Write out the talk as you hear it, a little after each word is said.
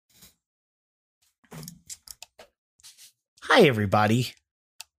Hi, everybody.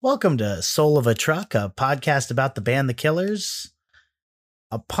 Welcome to Soul of a Truck, a podcast about the band The Killers.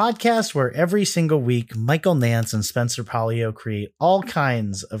 A podcast where every single week, Michael Nance and Spencer Polio create all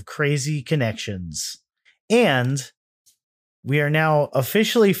kinds of crazy connections. And we are now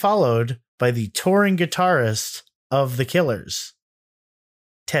officially followed by the touring guitarist of The Killers,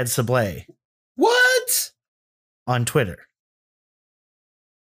 Ted Sablé. What? On Twitter.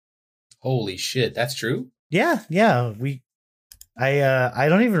 Holy shit, that's true? Yeah. I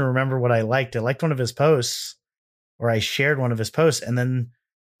don't even remember what I liked. I liked one of his posts, or I shared one of his posts, and then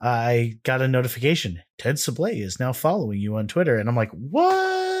I got a notification. Ted Sablé is now following you on Twitter, and I'm like,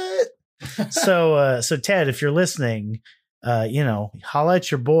 what? So Ted, if you're listening, holla at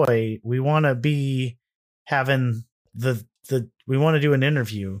your boy. We want to be having we want to do an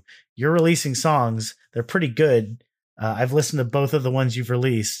interview. You're releasing songs; they're pretty good. I've listened to both of the ones you've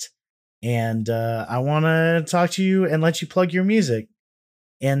released. And I want to talk to you and let you plug your music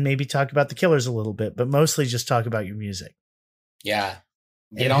and maybe talk about the Killers a little bit, but mostly just talk about your music. Yeah.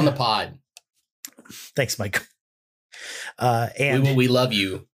 Get on the pod. Thanks, Mike. And we love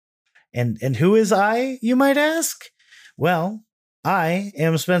you. And who is I, you might ask? Well, I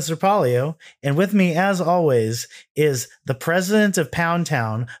am Spencer Polio, and with me, as always, is the president of Pound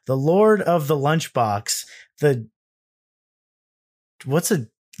Town, the Lord of the Lunchbox, the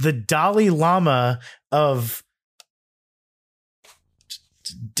Dalai Lama of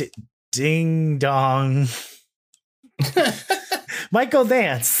Ding Dong. Michael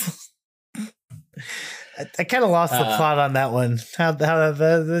Nance. I kind of lost the plot on that one. How that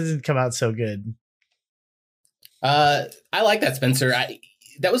didn't come out so good. I like that, Spencer.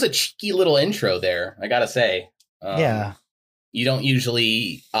 That was a cheeky little intro there, I gotta say. Yeah. You don't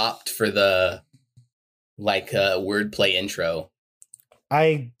usually opt for the wordplay intro.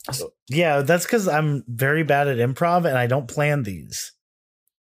 That's because I'm very bad at improv and I don't plan these.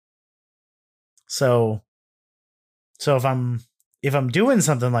 So if I'm doing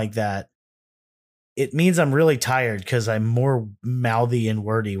something like that, it means I'm really tired because I'm more mouthy and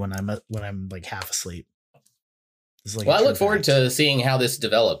wordy when I'm like half asleep. I look forward to seeing how this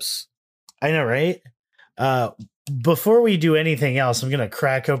develops. I know, right? Before we do anything else, I'm gonna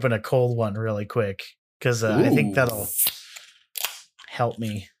crack open a cold one really quick because I think that'll help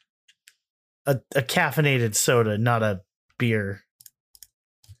me. A caffeinated soda, not a beer.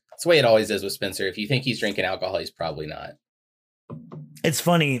 That's the way it always is with Spencer. If you think he's drinking alcohol, he's probably not. It's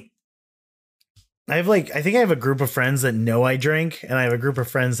funny. I think I have a group of friends that know I drink, and I have a group of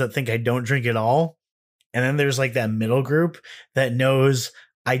friends that think I don't drink at all. And then there's like that middle group that knows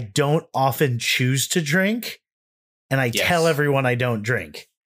I don't often choose to drink, and I tell everyone I don't drink.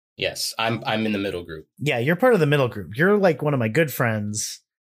 Yes, I'm in the middle group. Yeah, you're part of the middle group. You're like one of my good friends,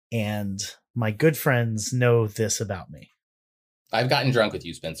 and my good friends know this about me. I've gotten drunk with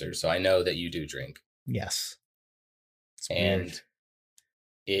you, Spencer, so I know that you do drink. Yes. And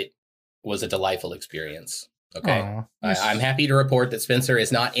it was a delightful experience. Okay. Aww, I'm happy to report that Spencer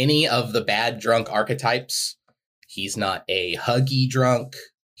is not any of the bad drunk archetypes. He's not a huggy drunk.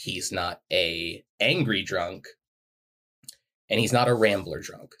 He's not a angry drunk. And he's not a rambler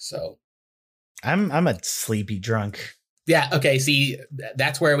drunk. So I'm a sleepy drunk. Yeah. Okay. See,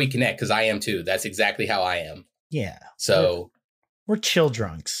 that's where we connect because I am too. That's exactly how I am. Yeah. So we're chill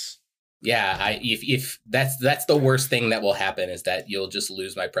drunks. Yeah. If that's the worst thing that will happen is that you'll just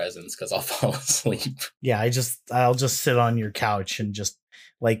lose my presence because I'll fall asleep. Yeah. I'll just sit on your couch and just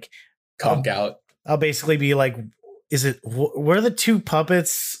like conk out. I'll basically be like, were the two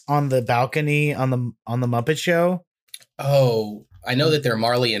puppets on the balcony on the Muppet Show? Oh, I know that they're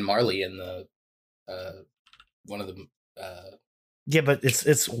Marley and Marley in the one of the yeah, but it's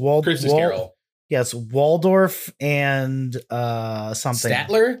Christmas Carol. Yeah, it's Waldorf and something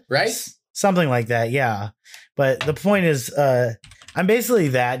Statler, right? Something like that. Yeah, but the point is, I'm basically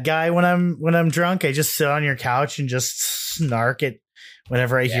that guy when I'm drunk. I just sit on your couch and just snark it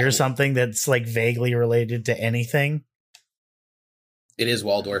whenever I hear something that's like vaguely related to anything. It is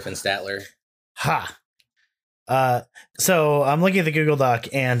Waldorf and Statler. Ha. So I'm looking at the Google Doc,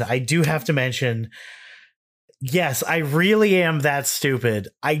 and I do have to mention, yes, I really am that stupid.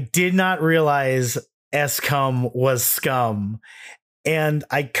 I did not realize SCUM was scum, and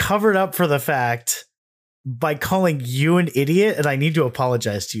I covered up for the fact by calling you an idiot, and I need to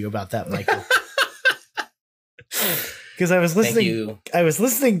apologize to you about that, Michael. Because I was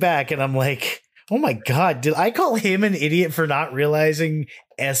listening back, and I'm like, oh my God, did I call him an idiot for not realizing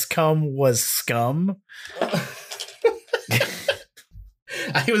SCUM was scum?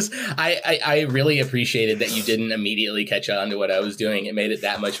 I really appreciated that you didn't immediately catch on to what I was doing. It made it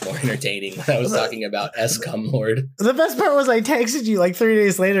that much more entertaining when I was talking about Scum Lord. The best part was I texted you like 3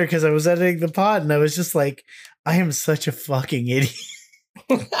 days later because I was editing the pod and I was just like, I am such a fucking idiot.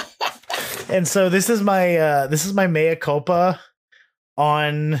 And so this is my mea culpa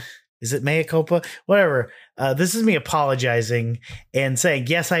on, is it mea culpa? Whatever. This is me apologizing and saying,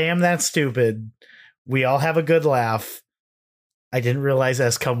 yes, I am that stupid. We all have a good laugh. I didn't realize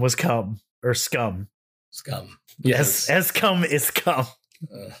Scum was cum or scum. Scum. Yes. Scum is scum.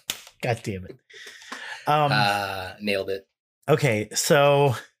 God damn it. Nailed it. Okay.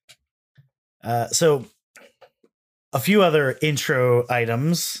 So a few other intro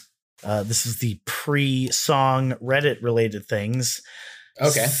items. This is the pre-song Reddit related things.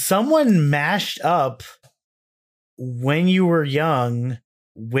 Okay. Someone mashed up When You Were Young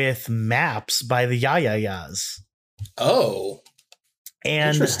with Maps by the Ya-Ya-Ya's. Oh,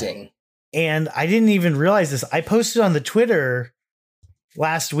 and interesting. And I didn't even realize this. I posted on the Twitter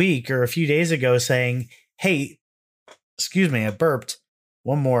last week or a few days ago saying, hey, excuse me, I burped.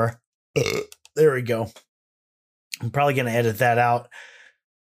 One more. There we go. I'm probably going to edit that out.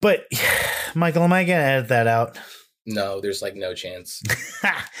 But, Michael, am I going to edit that out? No, there's like no chance.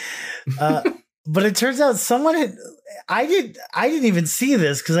 But it turns out someone had, I didn't even see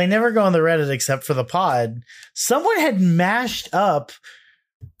this because I never go on the Reddit except for the pod. Someone had mashed up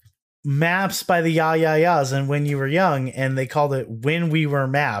Maps by the Ya-Ya-Ya's and When You Were Young, and they called it When We Were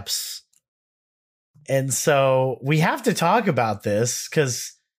Maps. And so we have to talk about this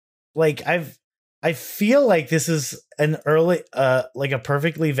because, like, I feel like this is an early, like a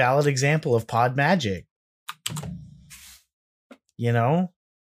perfectly valid example of pod magic. You know?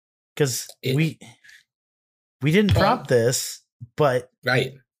 Because we didn't prompt this, but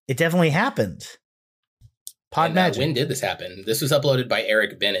right, it definitely happened. Pod magic. When did this happen? This was uploaded by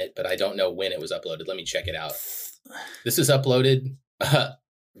Eric Bennett, but I don't know when it was uploaded. Let me check it out. This is uploaded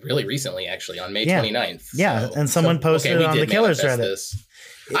really recently, actually, on May 29th. Yeah, so, and someone posted it on the Killers Reddit. This.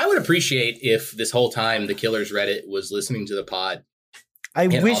 I would appreciate if this whole time the Killers Reddit was listening to the pod.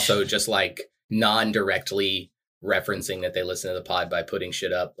 And also just like non-directly referencing that they listen to the pod by putting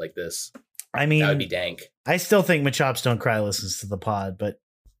shit up like this. I mean, that would be dank. I still think Machops Don't Cry listens to the pod, but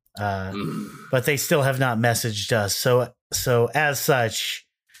they still have not messaged us. So as such,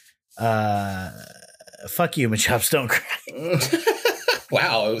 fuck you, Machops Don't Cry.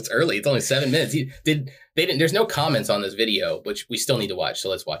 Wow, it's early. It's only 7 minutes. There's no comments on this video, which we still need to watch. So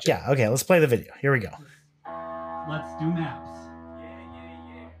let's watch it. Yeah. Okay. Let's play the video. Here we go. Let's do maps.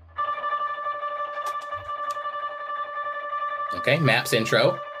 Okay, Maps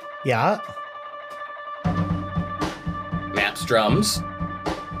intro. Yeah. Maps drums.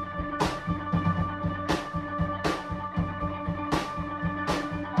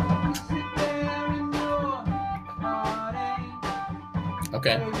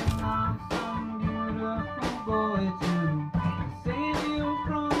 Okay.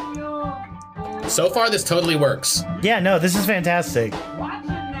 So far, this totally works. Yeah, no, this is fantastic.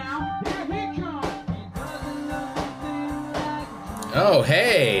 Oh,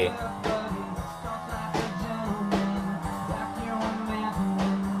 hey.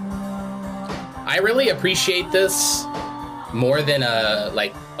 I really appreciate this more than a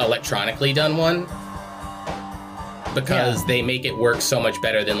like electronically done one, because they make it work so much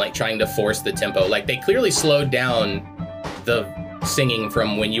better than like trying to force the tempo. Like they clearly slowed down the singing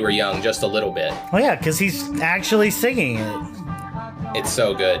from When You Were Young just a little bit. Oh yeah, because he's actually singing it. It's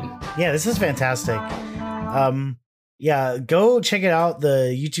so good. Yeah, this is fantastic. Yeah, go check it out.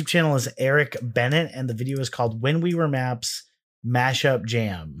 The YouTube channel is Eric Bennett, and the video is called When We Were Maps Mashup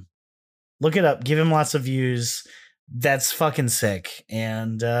Jam. Look it up. Give him lots of views. That's fucking sick.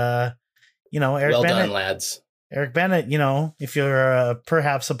 And, Eric well Bennett. Done, lads. Eric Bennett, if you're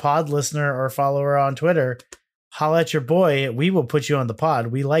perhaps a pod listener or follower on Twitter, holla at your boy. We will put you on the pod.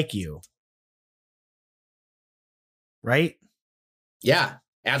 We like you. Right? Yeah,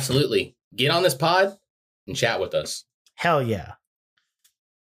 absolutely. Get on this pod and chat with us. Hell yeah.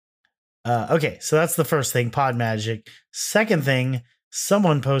 Okay, so that's the first thing, pod magic. Second thing,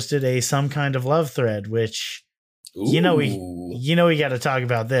 someone posted a Some Kind of Love thread, which Ooh. we got to talk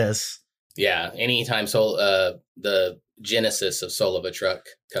about this. Yeah, anytime the genesis of Soul of a Truck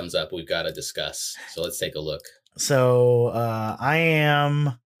comes up, we've got to discuss. So let's take a look. So I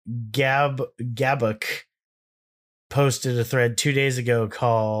am Gabuk posted a thread 2 days ago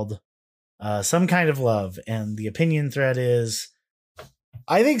called Some Kind of Love, and the opinion thread is,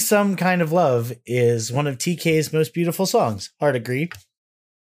 I think Some Kind of Love is one of TK's most beautiful songs. Hard agree.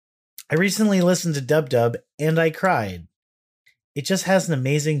 I recently listened to Dub Dub and I cried. it just has an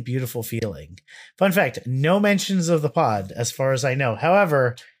amazing, beautiful feeling. Fun fact, no mentions of the pod as far as I know.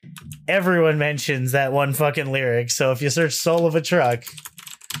 However, everyone mentions that one fucking lyric. So if you search Soul of a Truck,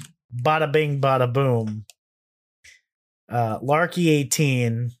 bada bing, bada boom.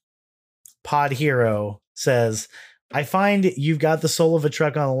 Larky18, Pod Hero, says, I find You've Got the Soul of a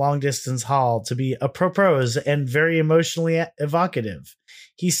Truck on a Long Distance Haul to be apropos and very emotionally evocative.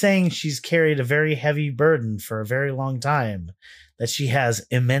 He's saying she's carried a very heavy burden for a very long time, that she has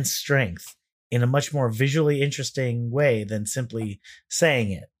immense strength in a much more visually interesting way than simply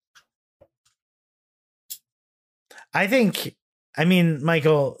saying it. I mean,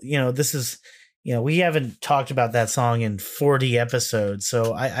 Michael, this is, we haven't talked about that song in 40 episodes.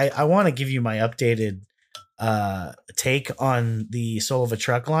 So I want to give you my updated take on the Soul of a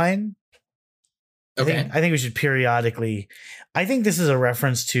Truck line. Okay. I think we should periodically. I think this is a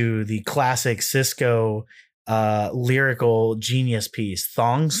reference to the classic Cisco lyrical genius piece,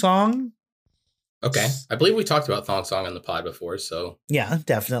 Thong Song. Okay. I believe we talked about Thong Song on the pod before, so. Yeah,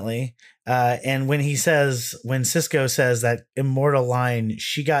 definitely. And when Cisco says that immortal line,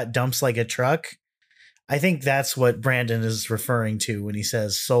 she got dumps like a truck, I think that's what Brandon is referring to when he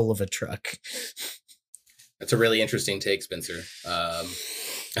says soul of a truck. That's a really interesting take, Spencer.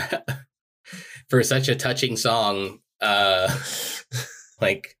 For such a touching song,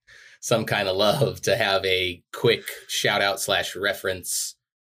 like Some Kind of Love, to have a quick shout out / reference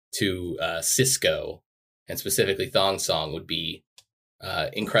to Cisco and specifically Thong Song would be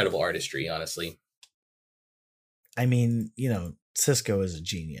incredible artistry, honestly. I mean, Cisco is a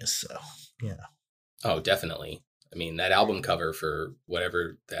genius, so yeah. Oh, definitely. I mean, that album cover for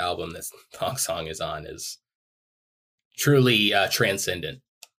whatever the album this Thong Song is on is truly transcendent.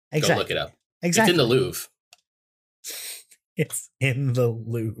 Exactly. Go look it up. Exactly. It's in the Louvre. It's in the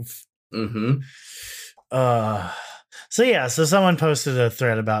Louvre. Mm-hmm. So someone posted a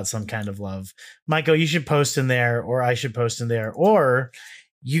thread about Some Kind of Love. Michael, you should post in there, or I should post in there, or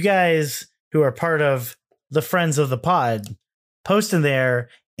you guys who are part of the Friends of the Pod, post in there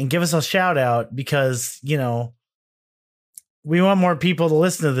and give us a shout out, because, we want more people to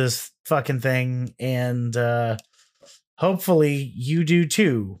listen to this fucking thing, and hopefully you do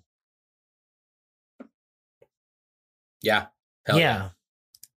too. Yeah. Hell yeah.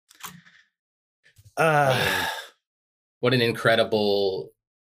 What an incredible...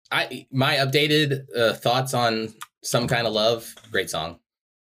 my updated thoughts on Some Kind of Love. Great song.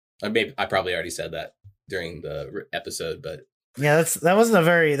 I probably already said that during the episode, but yeah, that wasn't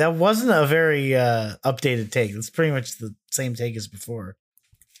a very updated take. It's pretty much the same take as before.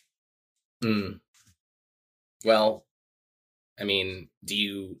 Well, I mean, do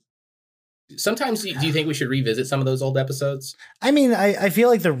you think we should revisit some of those old episodes? I mean, I feel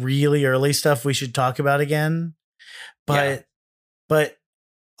like the really early stuff we should talk about again, but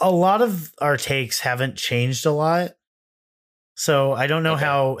a lot of our takes haven't changed a lot. So I don't know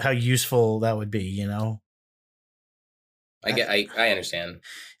how useful that would be, I understand.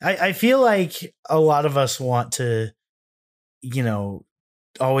 I feel like a lot of us want to,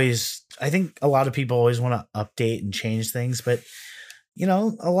 always, I think a lot of people always want to update and change things, but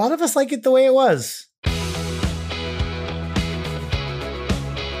a lot of us like it the way it was.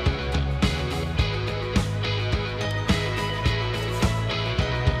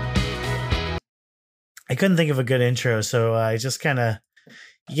 I couldn't think of a good intro, so I just kind of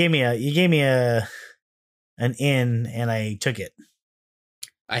you gave me an in, and I took it.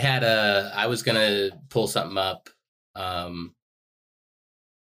 I was gonna pull something up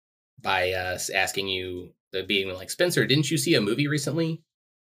by asking you, being like, Spencer, didn't you see a movie recently?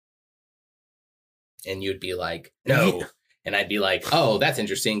 And you'd be like, no. And I'd be like, oh, that's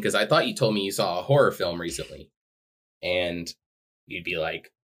interesting, because I thought you told me you saw a horror film recently. And you'd be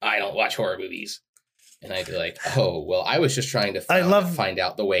like, I don't watch horror movies. And I'd be like, oh, well, I was just trying to find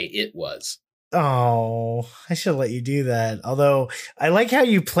out the way it was. Oh, I should let you do that. Although I like how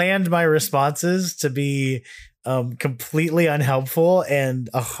you planned my responses to be completely unhelpful and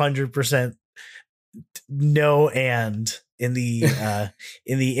 100% no and in the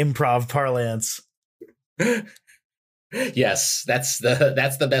improv parlance. Yes, that's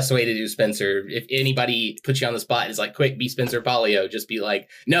the best way to do Spencer. If anybody puts you on the spot and is like, quick, be Spencer Polio, just be like,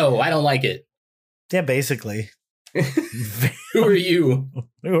 no, I don't like it. Yeah, basically. Who are you?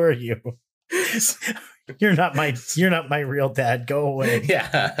 Who are you? You're not my real dad. Go away.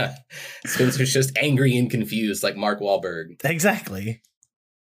 Yeah. Spencer's just angry and confused like Mark Wahlberg. Exactly.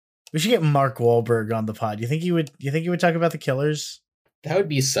 We should get Mark Wahlberg on the pod. You think he would talk about The Killers? That would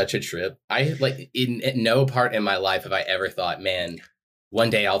be such a trip. At no part in my life have I ever thought, man, one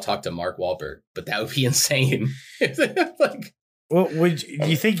day I'll talk to Mark Wahlberg, but that would be insane. Well, do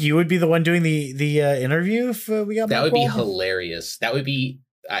you think you would be the one doing the interview if we got That would be Mark Wahlberg? hilarious. That would be.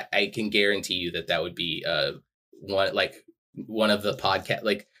 I can guarantee you that would be one of the podcast,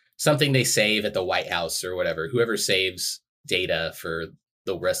 like something they save at the White House or whatever. Whoever saves data for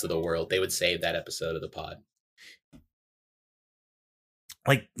the rest of the world, they would save that episode of the pod.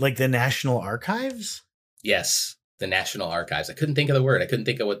 Like the National Archives? Yes, the National Archives. I couldn't think of the word. I couldn't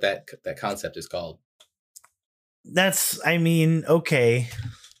think of what that concept is called. That's, I mean, okay.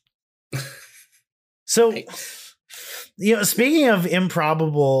 So, speaking of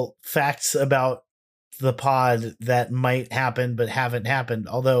improbable facts about the pod that might happen but haven't happened,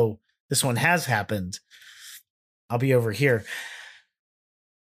 although this one has happened, I'll be over here.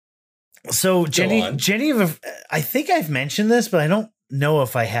 So Jenny, I think I've mentioned this, but I don't know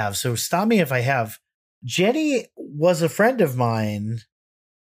if I have. So stop me if I have. Jenny was a friend of mine,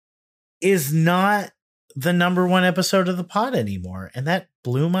 is not the number one episode of the pod anymore. And that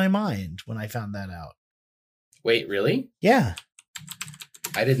blew my mind when I found that out. Wait, really? Yeah.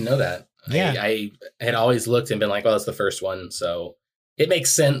 I didn't know that. Yeah. I had always looked and been like, oh, that's the first one. So it makes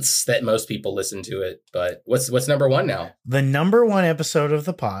sense that most people listen to it. But what's number one now? The number one episode of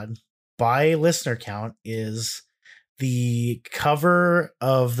the pod by listener count is the cover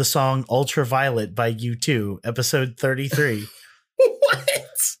of the song Ultraviolet by U2, episode 33. What?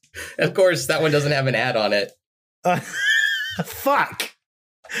 Of course, that one doesn't have an ad on it. Fuck.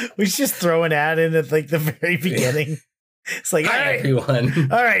 We should just throw an ad in at like the very beginning. It's like, Hi,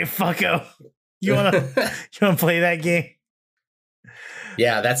 everyone. All right, fucko. You wanna play that game?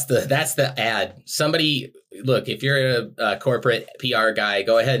 Yeah, that's the ad. Somebody, look, if you're a corporate PR guy,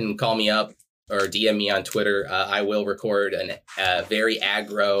 go ahead and call me up or DM me on Twitter. I will record a very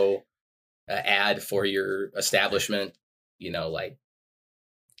aggro ad for your establishment. Like,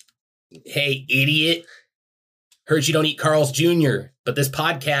 hey, idiot. Heard you don't eat Carl's Jr., but this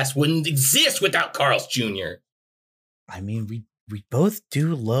podcast wouldn't exist without Carl's Jr. I mean, we both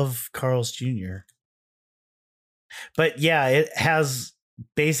do love Carl's Jr. But yeah, it has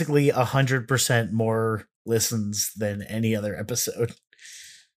basically 100% more listens than any other episode.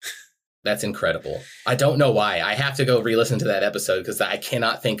 That's incredible. I don't know why. I have to go re-listen to that episode because I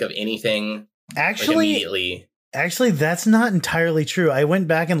cannot think of anything immediately. Actually, that's not entirely true. I went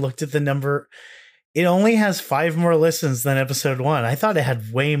back and looked at the number. It only has 5 more listens than episode 1. I thought it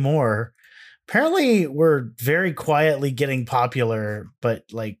had way more. Apparently, we're very quietly getting popular, but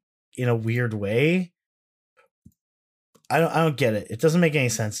like in a weird way. I don't get it. It doesn't make any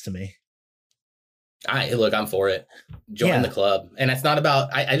sense to me. Look, I'm for it. Join the club. And it's not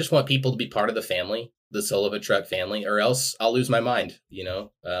about, I just want people to be part of the family, the Soul of a Truck family, or else I'll lose my mind,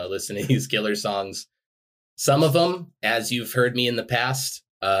 listen to these killer songs. Some of them, as you've heard me in the past,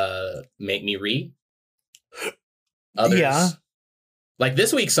 make me read. Others, like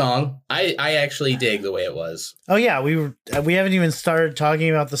this week's song, I actually dig the way it was. Oh yeah, we haven't even started talking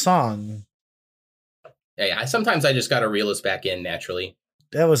about the song. Yeah, sometimes I just got to reel us back in naturally.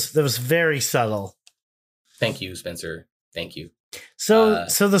 That was very subtle. Thank you, Spencer. Thank you. So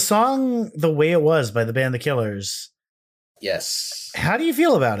the song "The Way It Was" by the band The Killers. Yes. How do you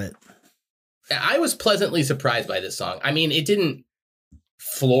feel about it? I was pleasantly surprised by this song. I mean, it didn't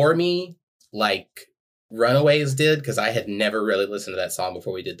floor me like Runaways did because I had never really listened to that song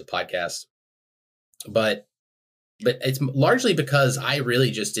before we did the podcast. But it's largely because I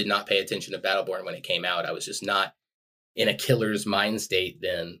really just did not pay attention to Battleborn when it came out. I was just not in a Killer's mind state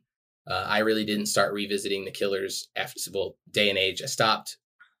then. I really didn't start revisiting the Killers after, Day and Age. I stopped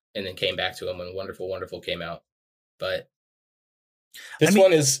and then came back to them when Wonderful, Wonderful came out. But this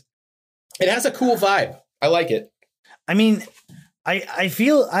one it has a cool vibe. I like it. I mean, I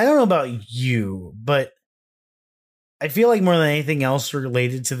feel, I don't know about you, but I feel like more than anything else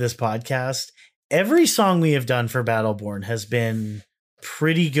related to this podcast, every song we have done for Battleborn has been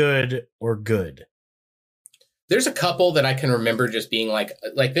pretty good or good. There's a couple that I can remember just being like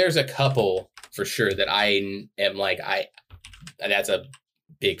there's a couple for sure that I am like, that's a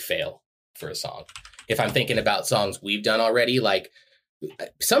big fail for a song. If I'm thinking about songs we've done already, like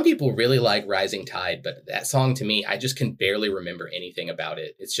some people really like Rising Tide, but that song to me, I just can barely remember anything about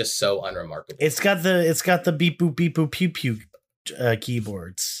it. It's just so unremarkable. It's got the beep boop pew pew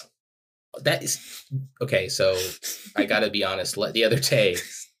keyboards. That is okay. So I got to be honest. The other day,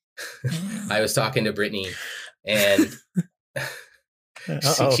 I was talking to Brittany, and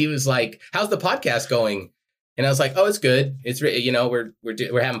she was like, "How's the podcast going?" And I was like, "Oh, it's good. It's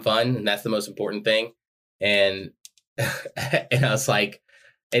we're having fun, and that's the most important thing." And I was like,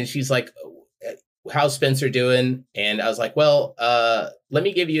 and she's like, how's Spencer doing? And I was like, well, let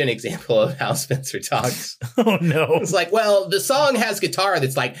me give you an example of how Spencer talks. Oh no. It's like, well, the song has guitar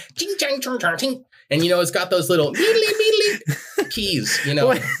that's like ching chang ching chang ching, and it's got those little meedly keys.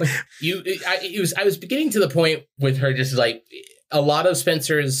 I was getting to the point with her, just like a lot of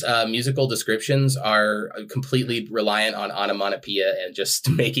Spencer's musical descriptions are completely reliant on onomatopoeia and just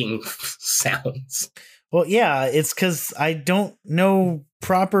making sounds. Well, yeah, it's because I don't know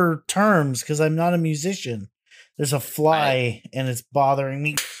proper terms because I'm not a musician. There's a fly and it's bothering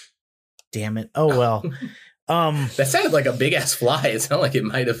me. Damn it. Oh, well. That sounded like a big ass fly. It sounded like it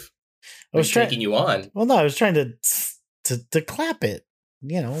might have been taking you on. Well, no, I was trying to clap it,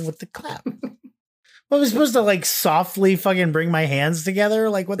 with the clap. Well, I was supposed to like softly fucking bring my hands together.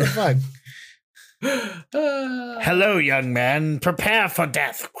 Like, what the fuck? Hello, young man. Prepare for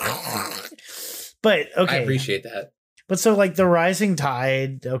death. But okay, I appreciate that. But so like the rising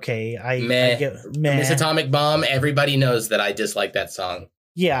tide, okay, I get meh. Miss Atomic Bomb. Everybody knows that I dislike that song.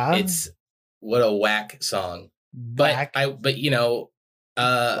 Yeah, it's what a whack song. But I like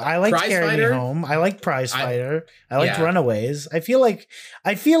Prize Carry Fighter. Me Home. I like Prize Fighter. I like Runaways. I feel like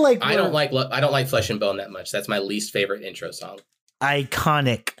I don't like Flesh and Bone that much. That's my least favorite intro song.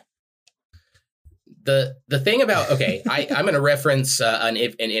 Iconic. The thing about I'm going to reference an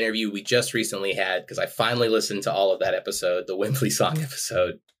interview we just recently had because I finally listened to all of that episode, the Wembley song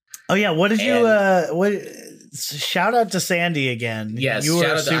episode. Oh yeah, what did you shout out to Sandy again? Yes, you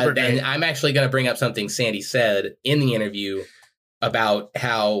were super great. And I'm actually going to bring up something Sandy said in the interview about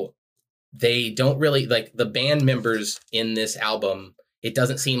how they don't really like the band members in this album. It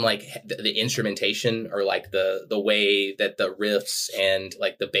doesn't seem like the instrumentation or like the way that the riffs and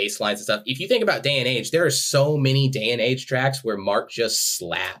like the bass lines and stuff. If you think about Day and Age, there are so many Day and Age tracks where Mark just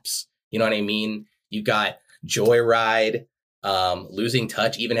slaps. You know what I mean? You got Joyride, Losing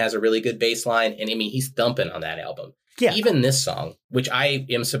Touch even has a really good bass line. And I mean, he's thumping on that album. Yeah. Even this song, which I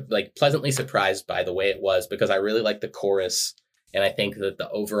am pleasantly surprised by the way it was because I really like the chorus. And I think that the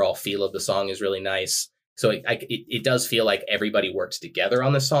overall feel of the song is really nice. So it does feel like everybody works together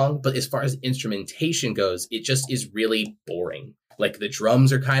on the song. But as far as instrumentation goes, it just is really boring. Like the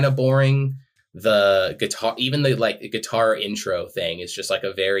drums are kind of boring. The guitar, even the like guitar intro thing is just like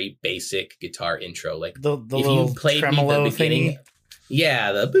a very basic guitar intro. Like the if you played me the beginning,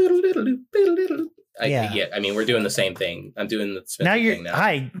 yeah, I mean, we're doing the same thing. I'm doing the Spencer thing now.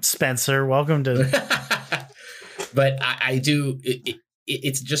 Hi, Spencer. Welcome to. But I do.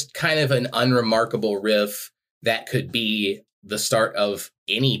 It's just kind of an unremarkable riff that could be the start of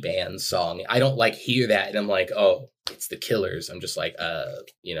any band's song. I don't like hear that and I'm like, oh, it's the Killers. I'm just like,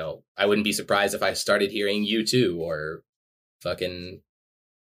 I wouldn't be surprised if I started hearing U2 or fucking,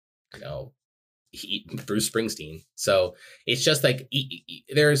 Bruce Springsteen. So it's just like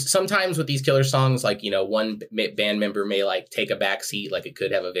there's sometimes with these Killer songs, like, one band member may like take a back seat, like it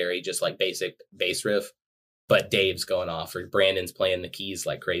could have a very just like basic bass riff. But Dave's going off or Brandon's playing the keys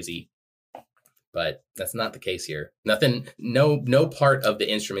like crazy. But that's not the case here. Nothing, no part of the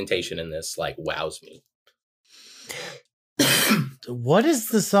instrumentation in this like wows me. What is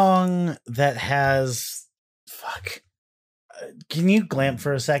the song that has can you glamp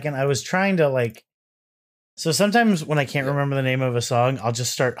for a second? I was trying to so sometimes when I can't remember the name of a song, I'll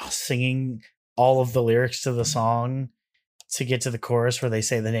just start singing all of the lyrics to the song to get to the chorus where they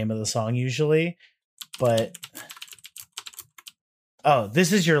say the name of the song usually. But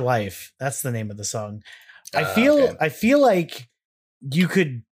This Is Your Life. That's the name of the song. I feel like you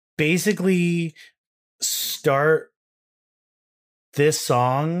could basically start this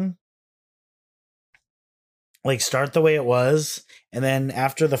song, start the way it was, and then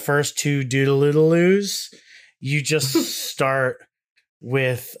after the first two doodle-oodle-oos, you just start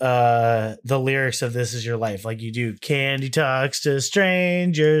with the lyrics of This Is Your Life. Like you do Candy talks to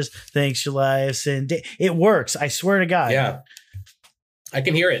strangers, thinks your life's in it works. I swear to God. Yeah. I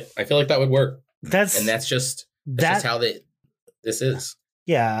can hear it. I feel like that would work. That's just how this is.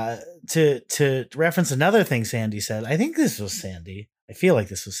 Yeah. To reference another thing Sandy said, I think this was Sandy. I feel like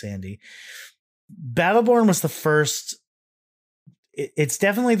this was Sandy. Battleborn was the first. It's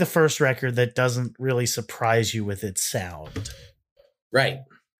definitely the first record that doesn't really surprise you with its sound. Right.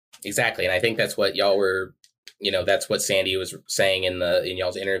 Exactly. And I think that's what y'all were, that's what Sandy was saying in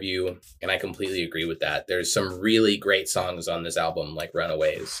y'all's interview. And I completely agree with that. There's some really great songs on this album, like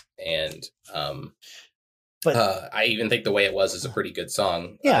Runaways. And I even think The Way It Was is a pretty good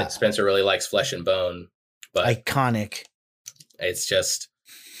song. Yeah. Spencer really likes Flesh and Bone. But iconic. It's just,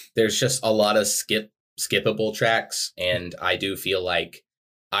 there's just a lot of skippable tracks. And I do feel like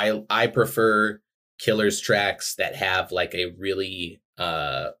I prefer Killers tracks that have like a really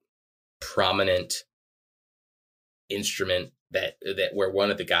prominent instrument that where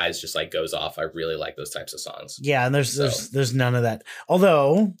one of the guys just like goes off. I really like those types of songs. Yeah, and there's none of that.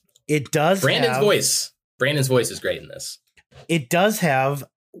 Although it does Brandon's voice is great in this. It does have,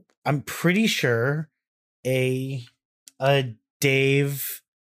 I'm pretty sure, a Dave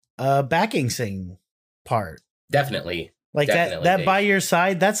backing sing part. Definitely. Like Definitely that Dave. By Your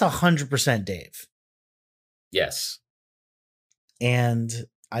Side, that's 100% Dave. Yes. And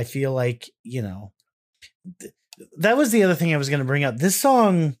I feel like, that was the other thing I was going to bring up. This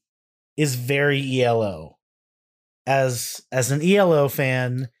song is very ELO. As an ELO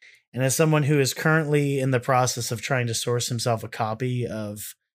fan, and as someone who is currently in the process of trying to source himself a copy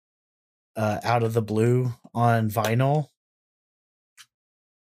of Out of the Blue on vinyl,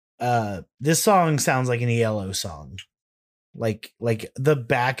 this song sounds like an ELO song. Like the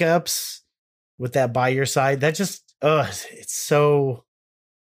backups with that By Your Side, that just it's so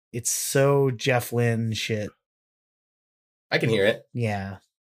Jeff Lynne shit. I can hear it. Yeah.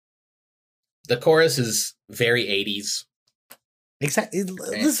 The chorus is very 80s. Exactly.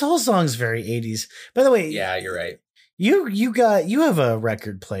 This whole song's very 80s. By the way, Yeah, you're right. You have a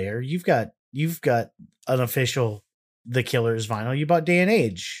record player. You've got an official The Killers vinyl. You bought Day and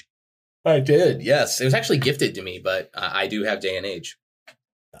Age. I did. Yes. It was actually gifted to me, but I do have Day and Age.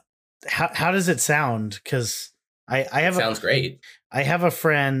 How does it sound? Because I Sounds great. I have a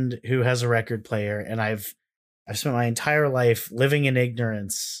friend who has a record player, and I've spent my entire life living in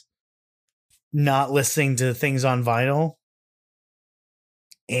ignorance, not listening to things on vinyl.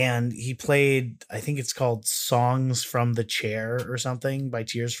 And he played, I think it's called Songs from the Chair or something by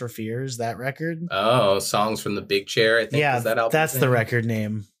Tears for Fears, that record. Oh, Songs from the Big Chair, I think. Yeah, is that album that's the record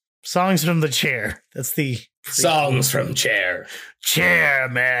name. Songs from the Chair. That's the Songs from Chair.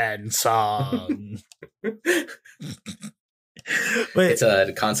 Chairman song. But It's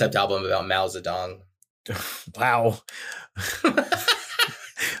a concept album about Mao Zedong. wow.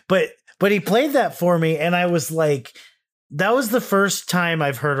 But he played that for me, and I was like, that was the first time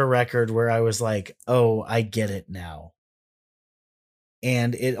I've heard a record where I was like, oh, I get it now.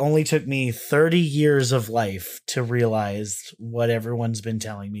 And it only took me 30 years of life to realize what everyone's been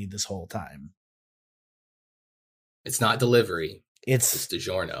telling me this whole time. It's not delivery. It's It's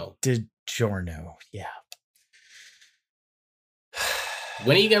DiGiorno. DiGiorno. Yeah.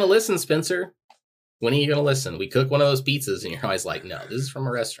 When are you going to listen, Spencer? When are you going to listen? We cook one of those pizzas and you're always like, no, this is from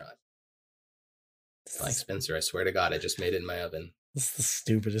a restaurant. Like, Spencer, I swear to God, I just made it in my oven. This is the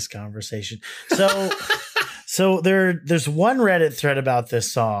stupidest conversation. So there's one Reddit thread about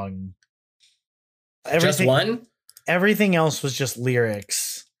this song. Just one? Everything else was just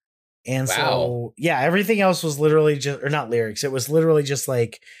lyrics. And Wow. so, yeah, everything else was literally just, or not lyrics. It was literally just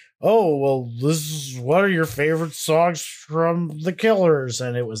like, oh, well, this is, what are your favorite songs from The Killers?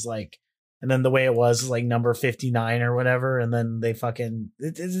 And it was like, and then the way it was like number 59 or whatever. And then they fucking,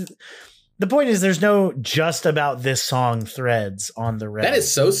 the point is there's no just about this song threads on the Reddit. That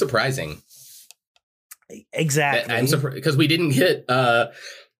is so surprising. Exactly. I'm surprised because we didn't get,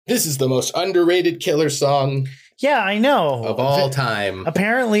 this is the most underrated Killer song Yeah, I know. of all time.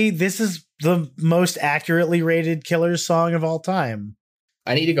 Apparently, this is the most accurately rated Killers song of all time.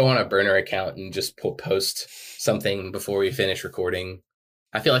 I need to go on a burner account and just post something before we finish recording.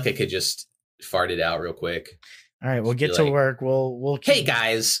 I feel like I could just fart it out real quick. All right, we'll get Be to like, work. We'll Hey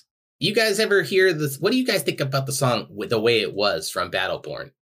guys, you guys ever hear this? What do you guys think about the song with The Way It Was from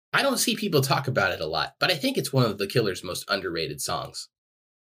Battleborn? I don't see people talk about it a lot, but I think it's one of the Killers' most underrated songs.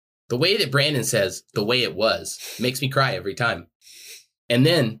 The way that Brandon says "The Way It Was" makes me cry every time. And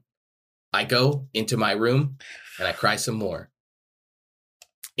then I go into my room and I cry some more.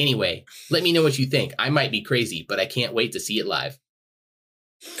 Anyway, let me know what you think. I might be crazy, but I can't wait to see it live.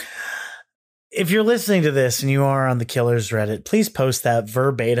 If you're listening to this and you are on the Killers Reddit, please post that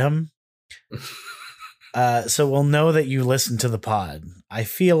verbatim. So we'll know that you listened to the pod. I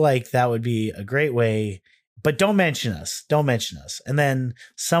feel like that would be a great way, but don't mention us. Don't mention us. And then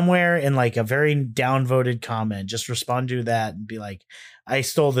somewhere in like a very downvoted comment, just respond to that and be like, I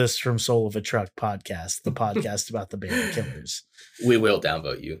stole this from Soul of a Truck podcast, the podcast about the band Killers. We will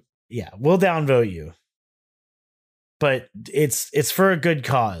downvote you. Yeah, we'll downvote you. But it's for a good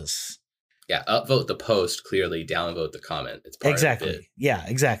cause. Yeah, upvote the post, clearly downvote the comment. It's part of it. Exactly. Yeah,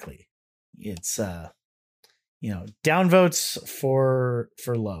 exactly. It's downvotes for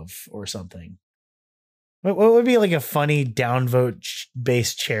love or something. What would be like a funny downvote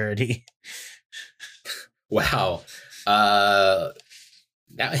based charity? Wow.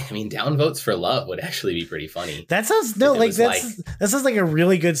 Downvotes for love would actually be pretty funny. That sounds that sounds like a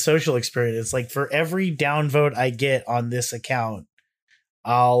really good social experience. Like for every downvote I get on this account,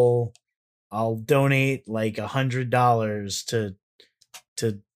 I'll I'll donate like $100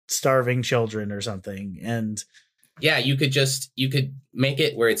 to starving children or something. And yeah, you could make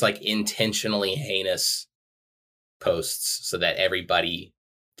it where it's like intentionally heinous posts so that everybody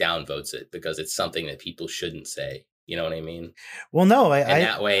downvotes it because it's something that people shouldn't say. You know what I mean? well, no,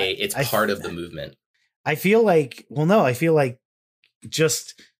 That way it's part of the movement. I feel like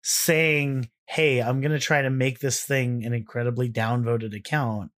just saying, hey, I'm going to try to make this thing an incredibly downvoted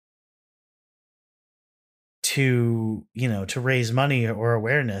account to raise money or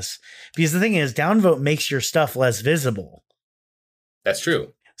awareness. Because the thing is, downvote makes your stuff less visible. That's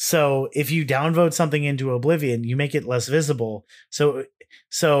true. So if you downvote something into oblivion, you make it less visible. So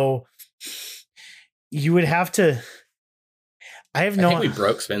you would have to. I think we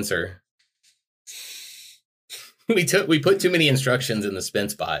broke Spencer. We put too many instructions in the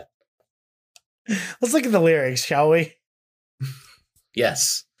Spence bot. Let's look at the lyrics, shall we?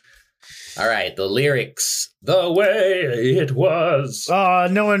 Yes. All right, the lyrics. The way it was. Oh,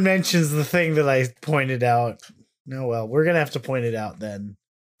 no one mentions the thing that I pointed out. No, well, we're going to have to point it out then.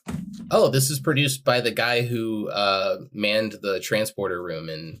 Oh, this is produced by the guy who manned the transporter room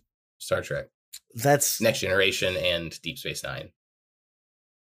in Star Trek. That's Next Generation and Deep Space Nine.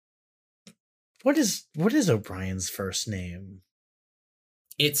 What is O'Brien's first name?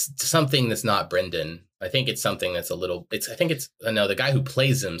 It's something that's not Brendan. I think it's something that's the guy who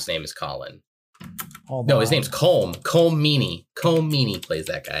plays him's name is Colin. His name's Colm. Colm Meaney. Colm Meaney plays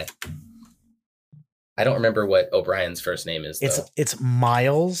that guy. I don't remember what O'Brien's first name is, though. It's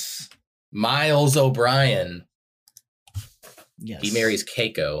Miles. Miles O'Brien. Yes. He marries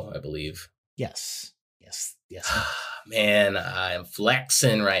Keiko, I believe. Yes. Man, I'm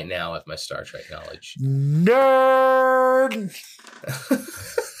flexing right now with my Star Trek knowledge. Nerd!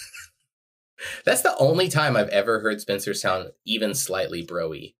 That's the only time I've ever heard Spencer sound even slightly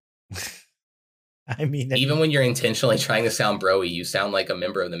bro-y. I mean, even when you're intentionally trying to sound bro-y, you sound like a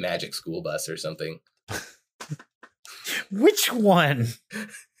member of the Magic School Bus or something. Which one?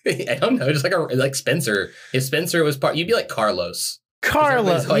 I don't know. Just like Spencer. If Spencer was you'd be like Carlos.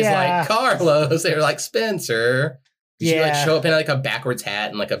 Carlos, always yeah. like Carlos. They're like Spencer. You should Yeah. like show up in like a backwards hat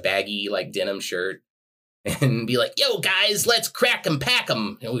and like a baggy like denim shirt and be like, "Yo, guys, let's crack 'em, pack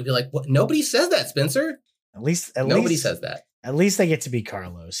 'em." And we'd be like, "What? Nobody says that, Spencer. Nobody says that. At least I get to be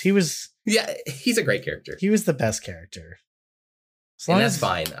Carlos. Yeah, he's a great character. He was the best character. And that's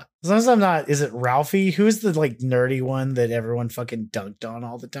fine. As long as I'm not, is it Ralphie? Who's the like nerdy one that everyone fucking dunked on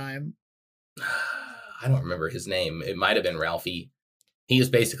all the time? I don't remember his name. It might have been Ralphie. He is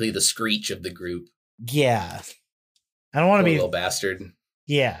basically the Screech of the group. Yeah. I don't want to be little bastard.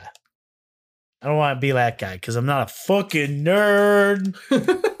 Yeah. I don't want to be that guy because I'm not a fucking nerd.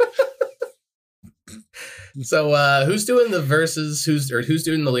 So who's doing the verses? Who's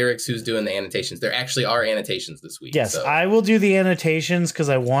doing the lyrics? Who's doing the annotations? There actually are annotations this week. Yes, so. I will do the annotations because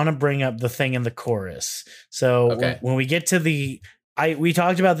I want to bring up the thing in the chorus. So Okay. when we get to we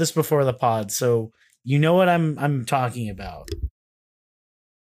talked about this before the pod, so you know what I'm talking about.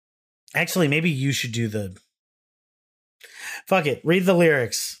 Actually, maybe you should do the. Fuck it, read the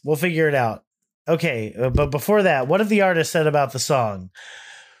lyrics. We'll figure it out. Okay, but before that, what have the artist said about the song?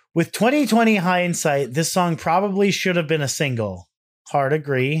 With 2020 hindsight, this song probably should have been a single. Hard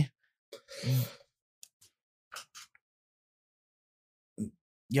agree.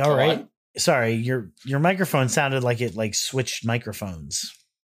 You all right? Sorry, your microphone sounded like it like switched microphones.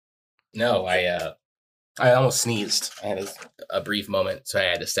 No, I almost sneezed. I had a brief moment, so I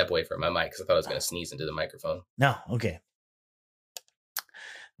had to step away from my mic because I thought I was going to sneeze into the microphone. No, okay.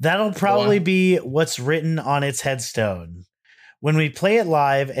 That'll probably be what's written on its headstone. When we play it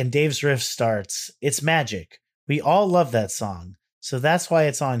live and Dave's riff starts, it's magic. We all love that song, so that's why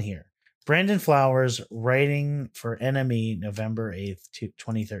it's on here. Brandon Flowers, writing for NME, November 8th,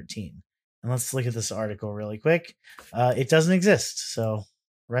 2013. And let's look at this article really quick. It doesn't exist, so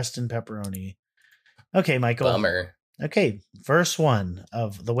rest in pepperoni. Okay, Michael. Bummer. Okay, verse 1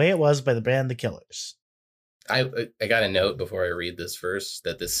 of The Way It Was by the band The Killers. I got a note before I read this verse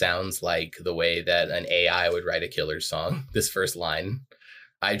that this sounds like the way that an AI would write a Killers song. This first line.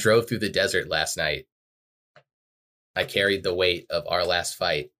 I drove through the desert last night. I carried the weight of our last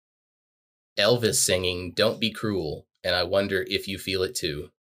fight. Elvis singing Don't Be Cruel, and I wonder if you feel it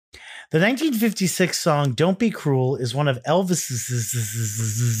too. The 1956 song Don't Be Cruel is one of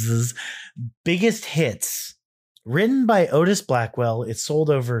Elvis's biggest hits. Written by Otis Blackwell, it sold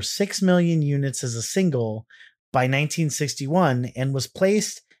over 6 million units as a single by 1961 and was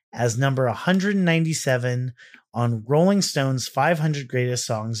placed as number 197 on Rolling Stone's 500 Greatest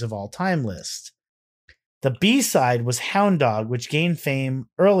Songs of All Time list. The B-side was Hound Dog, which gained fame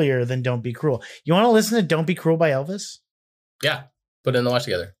earlier than Don't Be Cruel. You want to listen to Don't Be Cruel by Elvis? Yeah. Put it in the watch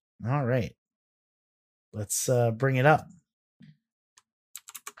together. All right. Let's bring it up.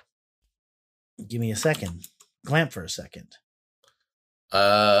 Give me a second. Glamp for a second.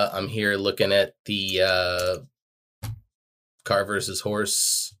 I'm here looking at the Car vs.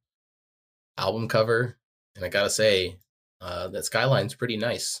 Horse album cover, and I gotta say, that skyline's pretty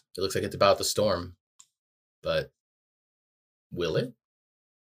nice. It looks like it's about to storm, but will it?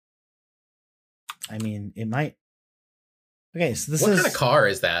 I mean, it might. Okay, so this what is kind of car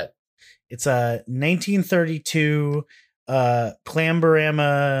is that? It's a 1932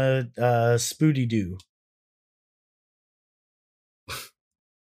 Clamborama Spoody Doo.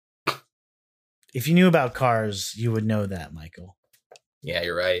 If you knew about cars, you would know that, Michael. Yeah,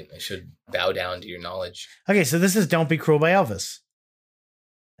 you're right. I should bow down to your knowledge. Okay, so this is "Don't Be Cruel" by Elvis.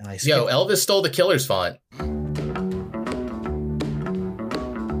 And Yo, Elvis stole the Killer's font. You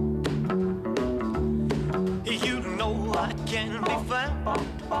know I can be found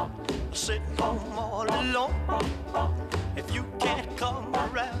sitting home all alone. If you can't come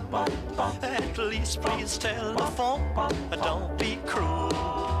around, at least please telephone. Don't be cruel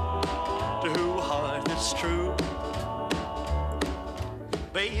to who heart is true.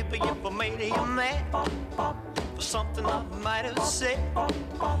 Baby, if I made you mad for something I might have said,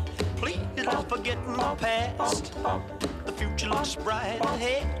 please don't forget my past. The future looks bright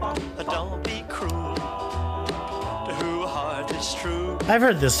ahead. Don't be cruel to who heart is true. I've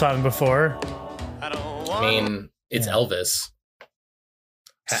heard this song before. I mean, it's Elvis.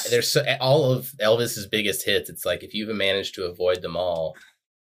 There's all of Elvis's biggest hits. It's like if you've managed to avoid them all,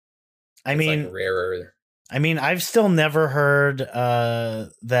 I mean, like rarer. I mean, I've still never heard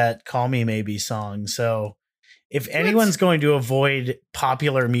that "Call Me Maybe" song. So, if anyone's going to avoid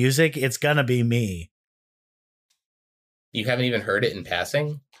popular music, it's gonna be me. You haven't even heard it in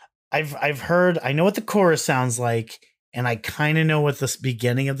passing? I've heard. I know what the chorus sounds like, and I kind of know what the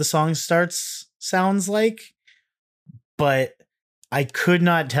beginning of the song sounds like, but I could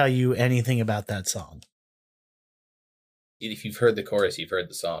not tell you anything about that song. If you've heard the chorus, you've heard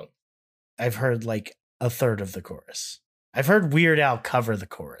the song. I've heard like a third of the chorus. I've heard Weird Al cover the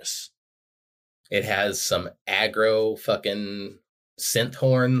chorus. It has some aggro fucking synth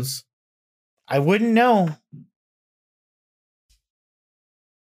horns. I wouldn't know.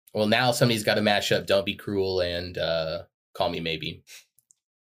 Well, now somebody's got to mash up "Don't Be Cruel" and "Call Me Maybe."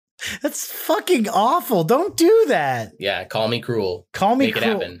 That's fucking awful. Don't do that. Yeah, "Call Me Cruel." Call Me Make Cruel.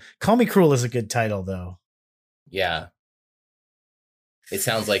 it happen. "Call Me Cruel" is a good title, though. Yeah. It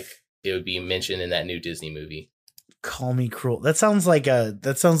sounds like it would be mentioned in that new Disney movie. "Call Me Cruel." That sounds like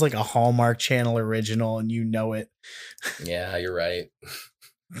a Hallmark Channel original, and you know it. Yeah, you're right.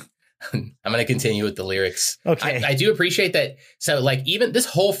 I'm going to continue with the lyrics. Okay. I do appreciate that. So, like, even this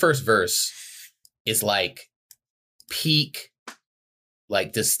whole first verse is like peak,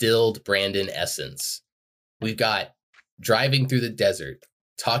 like distilled Brandon essence. We've got driving through the desert,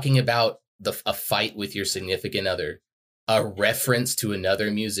 talking about a fight with your significant other, a reference to another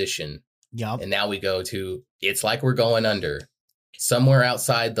musician. Yup. And now we go to "It's Like We're Going Under," somewhere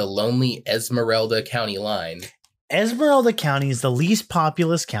outside the lonely Esmeralda County line. Esmeralda County is the least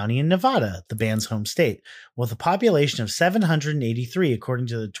populous county in Nevada, the band's home state, with a population of 783, according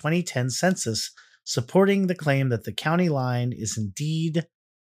to the 2010 census, supporting the claim that the county line is indeed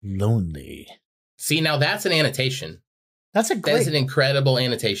lonely. See, now that's an annotation. That's an incredible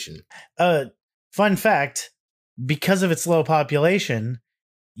annotation. Fun fact, because of its low population,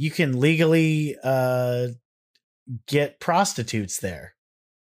 you can legally get prostitutes there.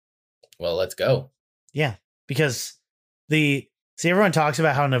 Well, let's go. Yeah. Because everyone talks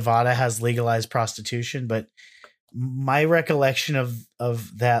about how Nevada has legalized prostitution, but my recollection of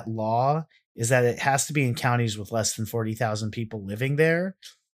that law is that it has to be in counties with less than 40,000 people living there,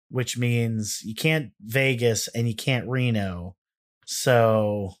 which means you can't Vegas and you can't Reno.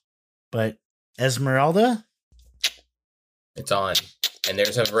 So, but Esmeralda? It's on. And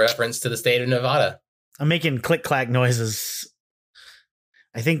there's a reference to the state of Nevada. I'm making click-clack noises.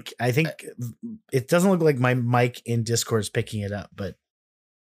 I think it doesn't look like my mic in Discord is picking it up, but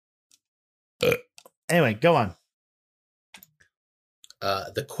anyway, go on.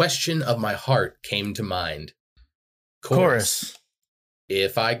 The question of my heart came to mind. Chorus.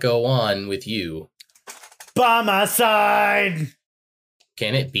 If I go on with you, by my side,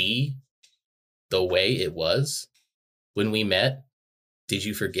 can it be the way it was when we met? Did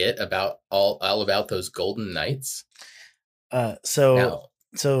you forget about all about those golden nights? So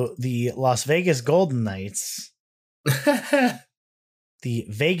the Las Vegas Golden Knights, the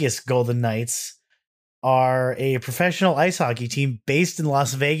Vegas Golden Knights are a professional ice hockey team based in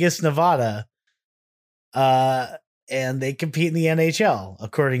Las Vegas, Nevada. And they compete in the NHL,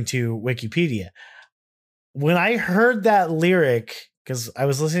 according to Wikipedia. When I heard that lyric, because I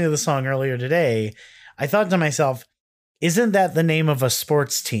was listening to the song earlier today, I thought to myself, isn't that the name of a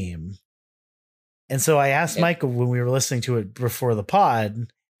sports team? And so I asked Michael when we were listening to it before the pod,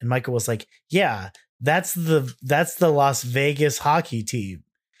 and Michael was like, yeah, that's the Las Vegas hockey team.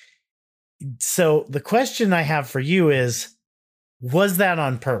 So the question I have for you is, was that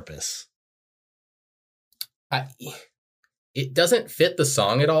on purpose? It doesn't fit the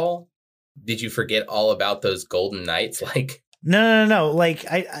song at all. Did you forget all about those Golden Knights? Like, no. Like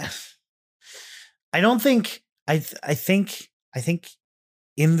I don't think I think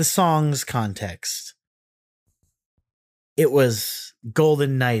in the song's context, it was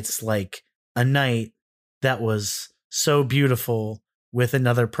Golden Knights, like a night that was so beautiful with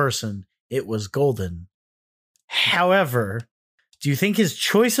another person. It was golden. However, do you think his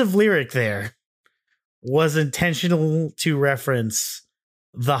choice of lyric there was intentional to reference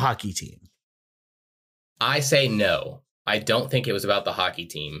the hockey team? I say no. I don't think it was about the hockey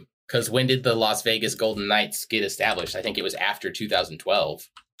team. Because when did the Las Vegas Golden Knights get established? I think it was after 2012.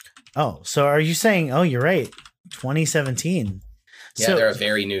 Oh, so are you saying, oh, you're right, 2017. Yeah, so, they're a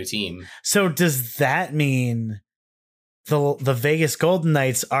very new team. So does that mean the Vegas Golden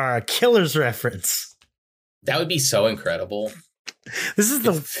Knights are a Killers reference? That would be so incredible.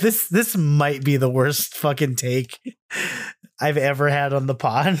 This might be the worst fucking take I've ever had on the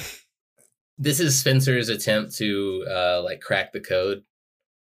pod. This is Spencer's attempt to like crack the code.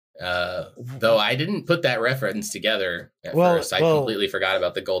 Though I didn't put that reference together at first. I completely forgot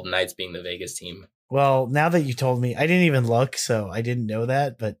about the Golden Knights being the Vegas team. Well, now that you told me, I didn't even look, so I didn't know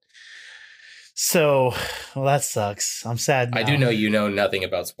that. But that sucks. I'm sad now. I do know you know nothing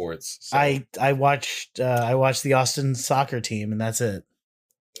about sports. So. I watched the Austin soccer team, and that's it.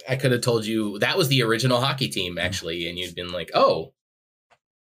 I could have told you that was the original hockey team, actually, and you'd been like, "Oh,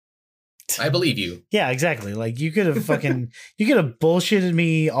 I believe you." Yeah, exactly. Like you could have bullshitted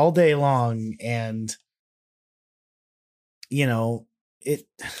me all day long, and it,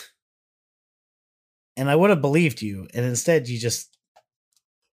 and I would have believed you. And instead,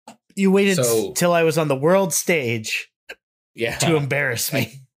 you waited till I was on the world stage, to embarrass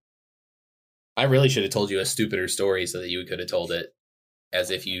me. I really should have told you a stupider story so that you could have told it as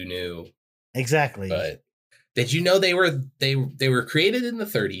if you knew. Exactly. But did you know they were created in the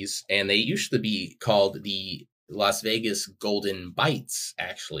 30s, and they used to be called the Las Vegas Golden Bites,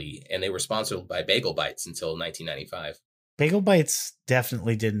 actually, and they were sponsored by Bagel Bites until 1995. Bagel Bites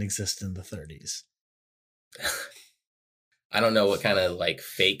definitely didn't exist in the 30s. I don't know what kind of like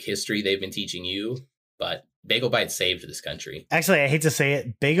fake history they've been teaching you, but Bagel Bites saved this country. Actually, I hate to say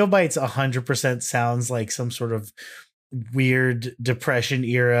it, Bagel Bites 100% sounds like some sort of weird Depression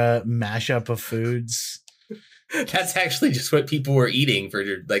era mashup of foods. That's actually just what people were eating for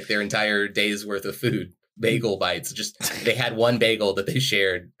like their entire day's worth of food. Bagel Bites. Just they had one bagel that they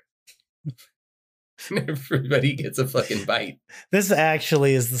shared. Everybody gets a fucking bite. This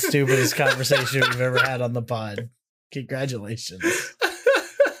actually is the stupidest conversation we've ever had on the pod. Congratulations.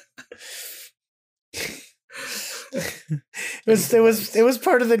 It was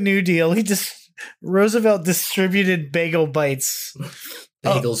part of the New Deal. Roosevelt distributed Bagel Bites.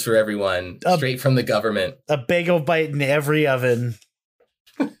 Bagels for everyone, straight from the government. A bagel bite in every oven.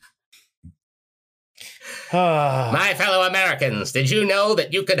 My fellow Americans, did you know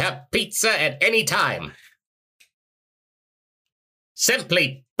that you could have pizza at any time?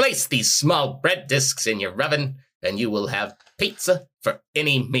 Simply place these small bread discs in your oven, and you will have pizza for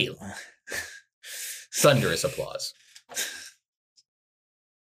any meal. Thunderous applause.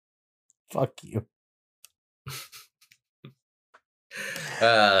 Fuck you.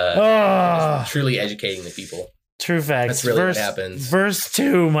 Truly educating the people. True facts. That's really what happens. Verse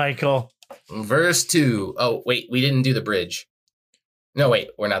 2, Michael. Verse 2. Oh, wait, we didn't do the bridge. No, wait,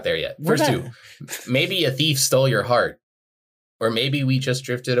 we're not there yet. Verse 2. Maybe a thief stole your heart. Or maybe we just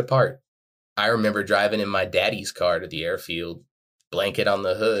drifted apart. I remember driving in my daddy's car to the airfield. Blanket on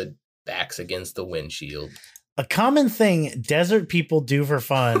the hood, backs against the windshield. A common thing desert people do for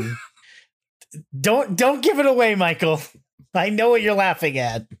fun. Don't give it away, Michael. I know what you're laughing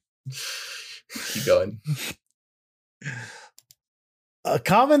at. Keep going. A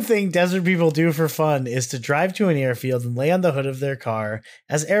common thing desert people do for fun is to drive to an airfield and lay on the hood of their car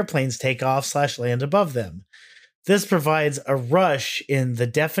as airplanes take off / land above them. This provides a rush in the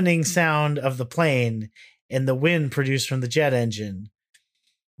deafening sound of the plane and the wind produced from the jet engine.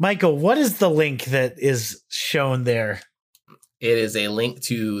 Michael, what is the link that is shown there? It is a link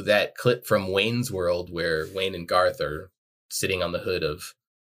to that clip from Wayne's World where Wayne and Garth are sitting on the hood of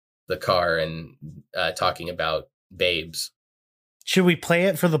the car and talking about babes. Should we play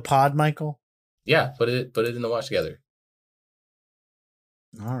it for the pod, Michael? Yeah, put it in the watch together.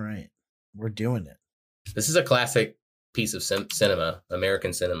 All right. We're doing it. This is a classic piece of cinema,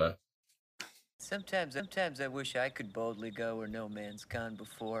 American cinema. Sometimes I wish I could boldly go where no man's gone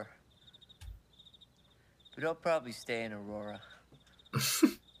before. But I'll probably stay in Aurora.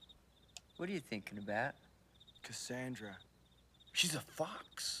 What are you thinking about? Cassandra. She's a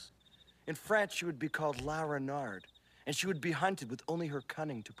fox. In France, she would be called La Renarde, and she would be hunted with only her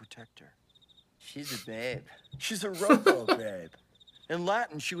cunning to protect her. She's a babe. She's a robo babe. In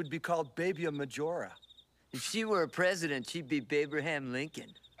Latin, she would be called Babia Majora. If she were a president, she'd be Abraham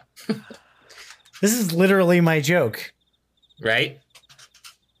Lincoln. This is literally my joke. Right?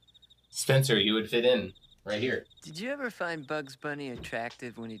 Spencer, you would fit in right here. Did you ever find Bugs Bunny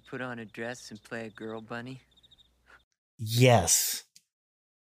attractive when he'd put on a dress and play a girl bunny? Yes.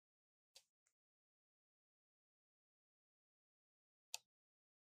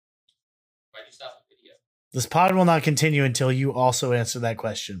 Why'd you stop the video? This pod will not continue until you also answer that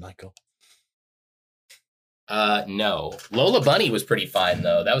question, Michael. No. Lola Bunny was pretty fine,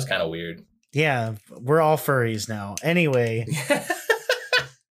 though. That was kind of weird. Yeah, we're all furries now. Anyway.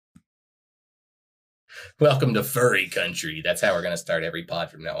 Welcome to furry country. That's how we're going to start every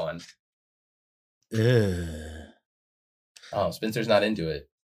pod from now on. Ugh. Oh, Spencer's not into it.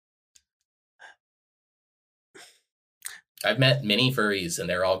 I've met many furries, and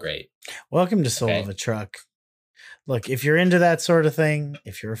they're all great. Welcome to Soul of a Truck. Look, if you're into that sort of thing,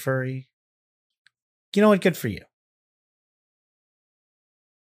 if you're a furry, you know what? Good for you.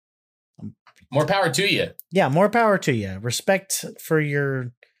 More power to you. Yeah, more power to you. Respect for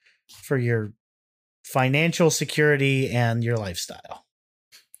your financial security and your lifestyle.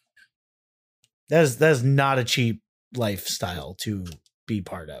 That is not a cheap lifestyle to be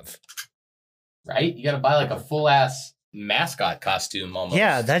part of. Right? You got to buy like a full ass mascot costume almost.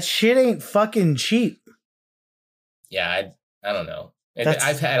 Yeah, that shit ain't fucking cheap. Yeah, I don't know.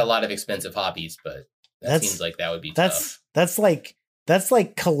 I've had a lot of expensive hobbies, but that seems like that would be tough. That's like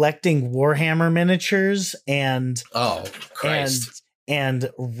collecting Warhammer miniatures and oh Christ. And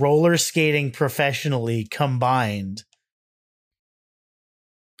roller skating professionally combined.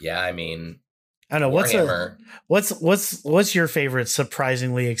 Yeah, I mean, I don't know Warhammer. what's your favorite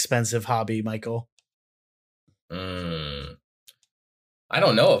surprisingly expensive hobby, Michael? I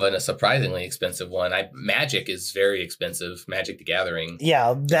don't know of a surprisingly expensive one. Magic is very expensive. Magic the Gathering.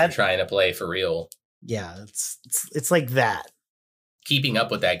 Yeah, that's trying to play for real. Yeah, it's like that. Keeping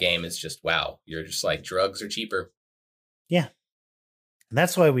up with that game is just wow. You're just like drugs are cheaper. Yeah. And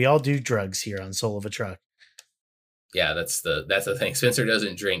that's why we all do drugs here on Soul of a Truck. Yeah, that's the thing. Spencer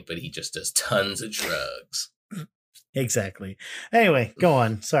doesn't drink, but he just does tons of drugs. Exactly. Anyway, go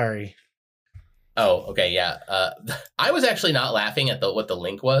on. Sorry. Oh, okay, yeah. I was actually not laughing at what the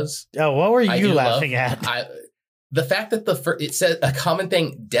link was. Oh, what were you laughing at? The fact that it said a common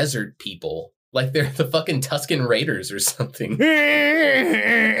thing, desert people, like they're the fucking Tusken Raiders or something.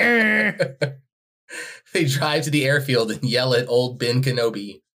 They drive to the airfield and yell at old Ben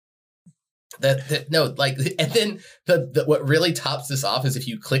Kenobi. And then what really tops this off is if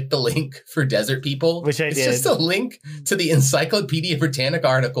you click the link for desert people, which it's just a link to the Encyclopedia Britannica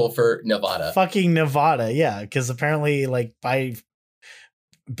article for Nevada. Fucking Nevada, yeah, because apparently, like, by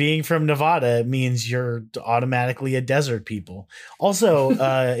being from Nevada means you're automatically a desert people. Also,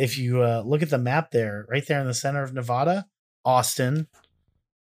 if you look at the map there, right there in the center of Nevada, Austin.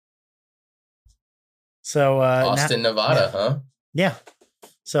 So Austin, Nevada, huh? Yeah.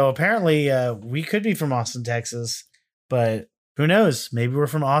 So apparently we could be from Austin, Texas, but who knows? Maybe we're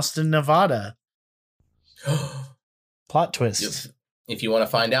from Austin, Nevada. Plot twist. If you want to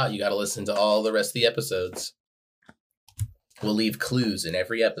find out, you got to listen to all the rest of the episodes. We'll leave clues in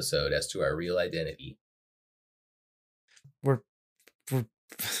every episode as to our real identity.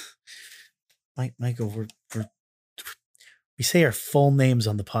 Michael, we say our full names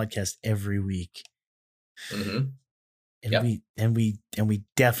on the podcast every week. Mm-hmm. And we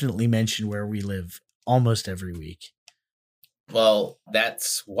definitely mention where we live almost every week. Well,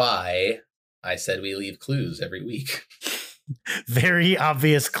 that's why I said we leave clues every week. Very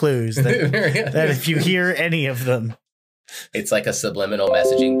obvious clues that if you hear any of them. It's like a subliminal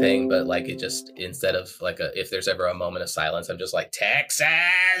messaging thing, but like it just, instead of like if there's ever a moment of silence, I'm just like,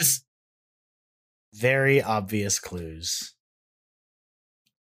 Texas! Very obvious clues.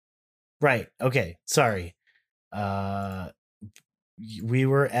 Right. Okay. Sorry. We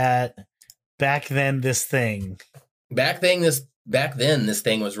were at Back Then This Thing Back then, this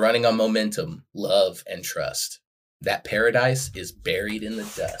thing was running on momentum, love, and trust. That paradise is buried in the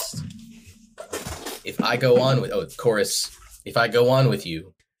dust. If I go on with chorus. If I go on with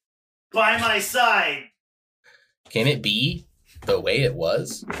you, by my side. can it be the way it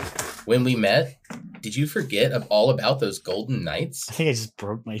was when we met? Did you forget all about those golden nights? I think I just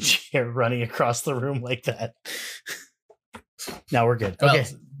broke my chair running across the room like that. Now we're good. Well, Okay.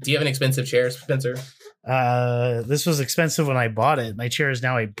 do you have an expensive chair, Spencer? This was expensive when I bought it. My chair is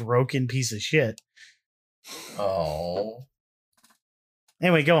now a broken piece of shit. Oh.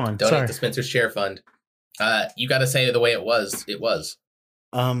 Anyway, go on. Donate Sorry. to Spencer's Share Fund. You got to say the way it was. It was.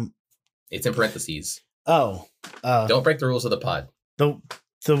 It's in parentheses. Don't break the rules of the pod. The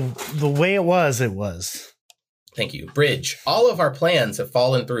way it was. Thank you. Bridge. All of our plans have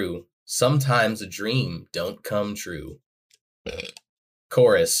fallen through. Sometimes a dream don't come true.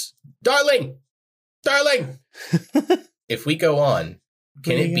 Chorus. Darling! If we go on,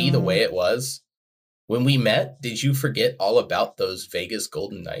 can it be the way it was? When we met, did you forget all about those Vegas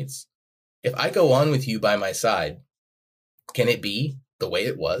golden nights? If I go on with you by my side, can it be the way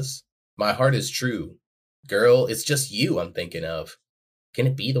it was? My heart is true. Girl, it's just you I'm thinking of. Can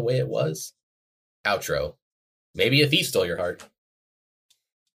it be the way it was? Outro. Maybe a thief stole your heart.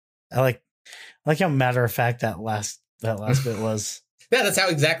 I like how matter of fact that last bit was. Yeah, that's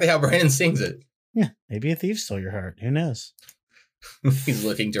exactly how Brandon sings it. Yeah, maybe a thief stole your heart. Who knows? He's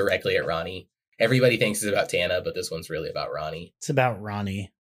looking directly at Ronnie. Everybody thinks it's about Tana, but this one's really about Ronnie. It's about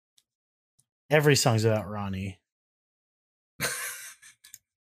Ronnie. Every song's about Ronnie.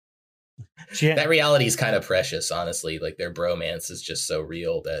 That reality is kind of precious, honestly. Like their bromance is just so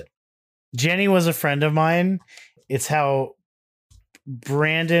real that Jenny was a friend of mine. It's how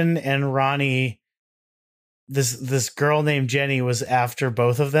Brandon and Ronnie, this girl named Jenny was after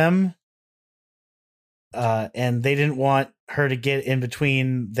both of them. And they didn't want her to get in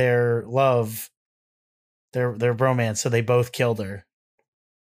between their love, their bromance, so they both killed her.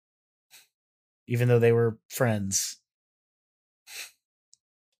 Even though they were friends.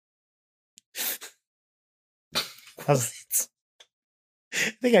 I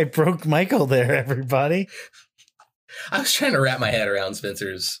think I broke Michael there, everybody. I was trying to wrap my head around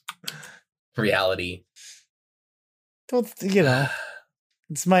Spencer's reality. Don't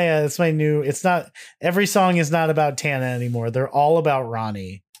it's my new. It's not every song is not about Tana anymore. They're all about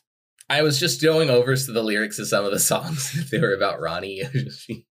Ronnie. I was just going over the lyrics of some of the songs if they were about Ronnie.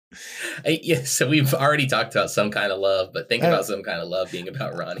 So we've already talked about Some Kind of Love, but think about Some Kind of Love being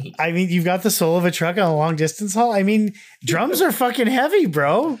about Ronnie. I mean, you've got the soul of a truck on a long distance haul. I mean, drums are fucking heavy,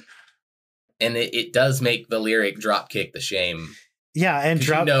 bro. And it does make the lyric drop kick the shame. Yeah, and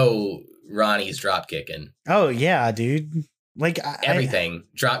Ronnie's drop kicking. Oh yeah, dude. Like everything.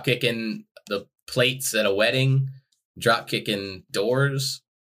 Drop kicking the plates at a wedding, drop kicking doors,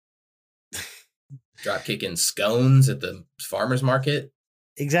 drop kicking scones at the farmer's market.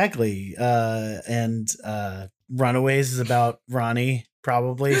 Exactly. And Runaways is about Ronnie,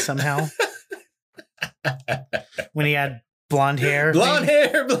 probably somehow. When he had blonde hair. Blonde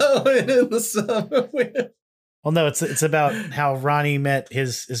hair blowing in the summer wind. Well, no, it's about how Ronnie met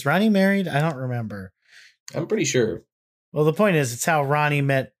is Ronnie married? I don't remember. I'm pretty sure. Well, the point is, it's how Ronnie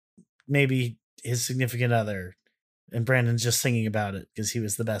met maybe his significant other, and Brandon's just singing about it because he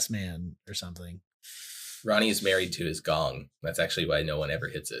was the best man or something. Ronnie is married to his gong. That's actually why no one ever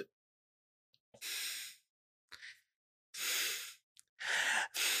hits it.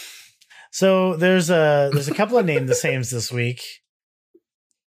 So there's a couple of name the sames this week.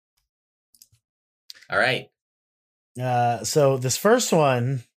 All right. So this first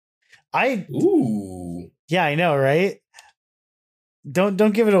one, yeah, I know, right?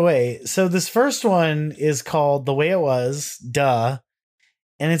 Don't give it away. So this first one is called The Way It Was, duh.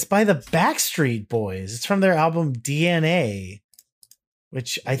 And it's by the Backstreet Boys. It's from their album DNA,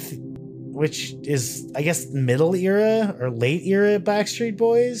 which is, I guess, middle era or late era Backstreet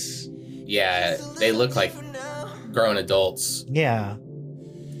Boys. Yeah, they look like grown adults. Yeah.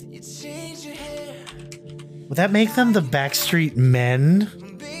 Would that make them the Backstreet Men?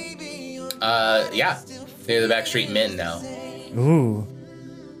 Yeah. They're the Backstreet Men now. Ooh.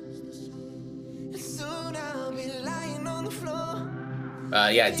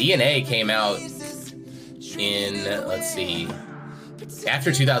 Yeah, DNA came out in, let's see,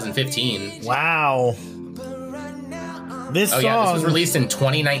 after 2015. Wow. This song this was released in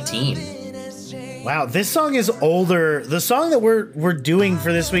 2019. Wow, this song is older. The song that we're doing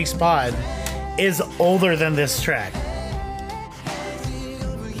for this week's pod is older than this track.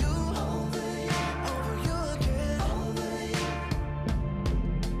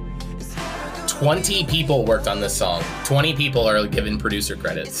 20 people worked on this song. 20 people are given producer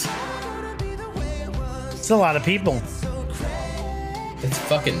credits. It's a lot of people. It's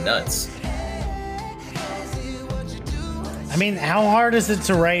fucking nuts. I mean, how hard is it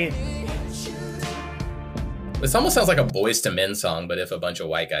to write? This almost sounds like a Boyz II Men song, but if a bunch of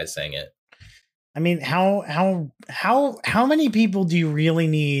white guys sang it. I mean, how many people do you really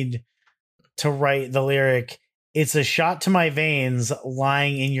need to write the lyric? It's a shot to my veins,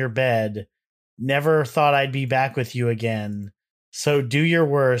 lying in your bed. Never thought I'd be back with you again. So do your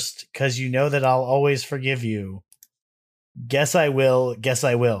worst, 'cause you know that I'll always forgive you. Guess I will. Guess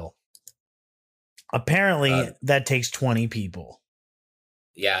I will. Apparently, that takes 20 people.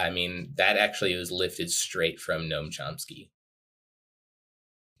 Yeah, I mean, that actually was lifted straight from Noam Chomsky.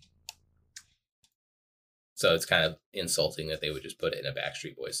 So it's kind of insulting that they would just put it in a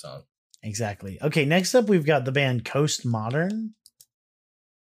Backstreet Boys song. Exactly. Okay, next up we've got the band Coast Modern.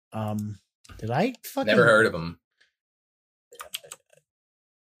 Did I fucking Never heard of them.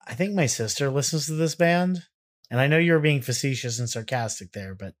 I think my sister listens to this band, and I know you were being facetious and sarcastic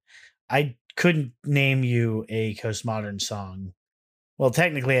there, but I couldn't name you a Coast Modern song. Well,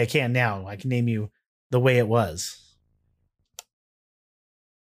 technically I can now. I can name you The Way It Was.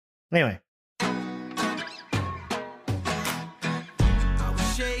 Anyway. I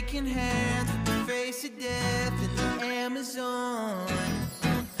was shaking hands with the face of death in the Amazon.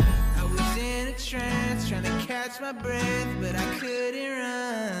 I was in a trance trying to catch my breath, but I couldn't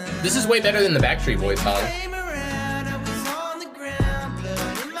run. This is way better than the Backstreet Boys song. Came around, I was on the ground,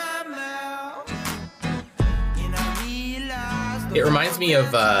 blood in my mouth. And I realized It reminds me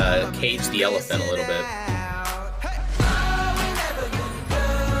of Cage the Elephant a little bit.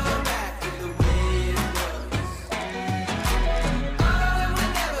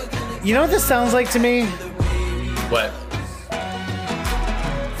 You know what this sounds like to me? What?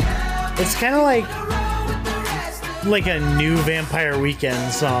 It's kind of like a new Vampire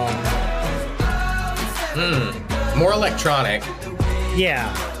Weekend song. More electronic.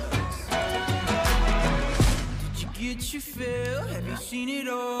 Yeah. Did you get your fill? Have you seen it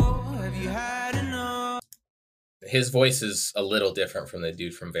all? Have you had enough? His voice is a little different from the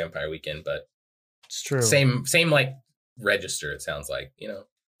dude from Vampire Weekend, but It's true. same like register, it sounds like, you know.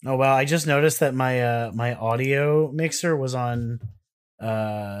 Oh well, I just noticed that my audio mixer was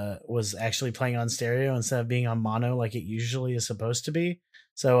actually playing on stereo instead of being on mono like it usually is supposed to be.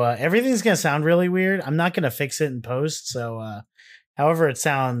 So everything's gonna sound really weird. I'm not gonna fix it in post. So however it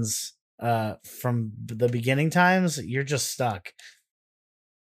sounds from the beginning times, you're just stuck.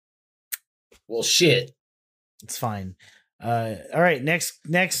 Well, shit. It's fine. All right, next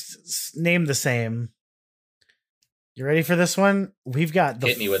name the same. You ready for this one? We've got the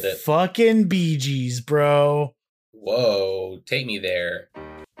Hit me with it. fucking Bee Gees, bro. Whoa, take me there.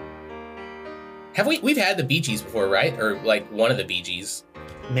 We've had the Bee Gees before, right? Or like one of the Bee Gees.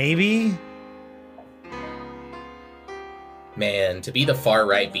 Maybe. Man, to be the far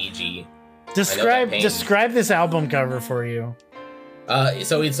right Bee Gee. Describe pain. this album cover for you.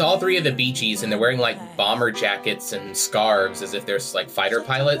 So it's all three of the Bee Gees, and they're wearing like bomber jackets and scarves as if they're like fighter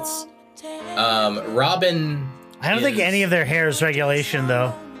pilots. Robin. I don't think any of their hair is regulation,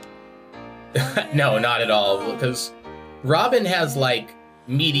 though. No, not at all. Because Robin has like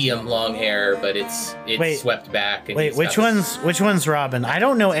medium long hair, but it's swept back. And Wait, which one's Robin? I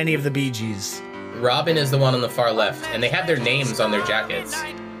don't know any of the Bee Gees. Robin is the one on the far left, and they have their names on their jackets.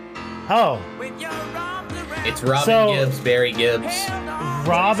 Oh. It's Robin Gibbs, Barry Gibbs.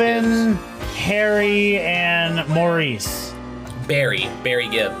 Robin, Harry, and Maurice. Barry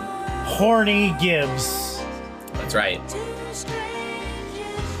Gibb. Horny Gibbs. That's right.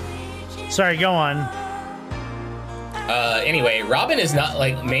 Sorry, go on. Anyway, Robin is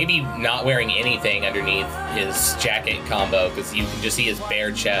maybe not wearing anything underneath his jacket combo because you can just see his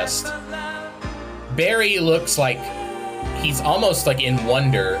bare chest. Barry looks like he's almost like in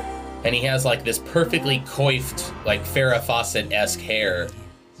Wonder, and he has like this perfectly coiffed, like Farrah Fawcett-esque hair.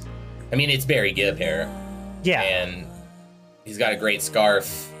 I mean, it's Barry Gibb hair. Yeah. And he's got a great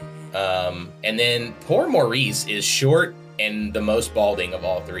scarf. And then poor Maurice is short and the most balding of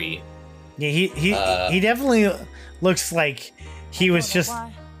all three. Yeah, he definitely looks like he was just.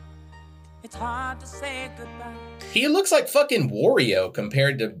 It's hard to say goodbye. He looks like fucking Wario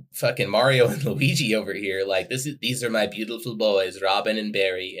compared to fucking Mario and Luigi over here. Like, these are my beautiful boys, Robin and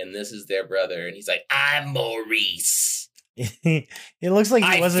Barry, and this is their brother. And he's like, I'm Maurice. It looks like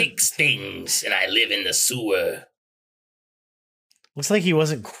I fix things and I live in the sewer. Looks like he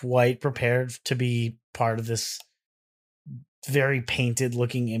wasn't quite prepared to be part of this very painted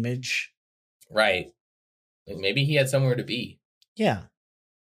looking image. Right. Maybe he had somewhere to be. Yeah.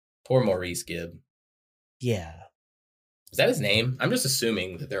 Poor Maurice Gibb. Yeah. Is that his name? I'm just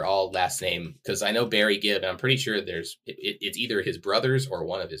assuming that they're all last name because I know Barry Gibb, and I'm pretty sure it's either his brothers or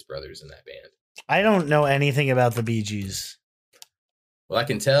one of his brothers in that band. I don't know anything about the Bee Gees. Well, I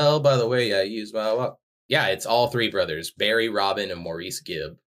can tell by the way I use my... Yeah, it's all three brothers, Barry, Robin, and Maurice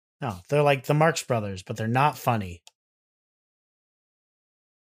Gibb. No, they're like the Marx Brothers, but they're not funny.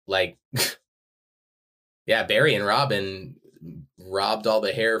 Like, yeah, Barry and Robin robbed all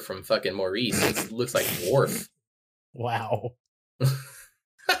the hair from fucking Maurice. It looks like Worf. Wow.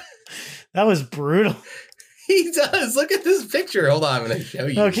 That was brutal. He does. Look at this picture. Hold on, I'm going to show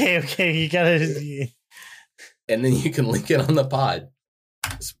you. Okay, you gotta... And then you can link it on the pod.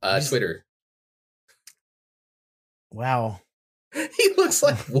 Twitter. Wow. He looks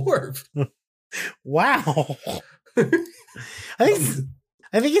like Worf. Wow.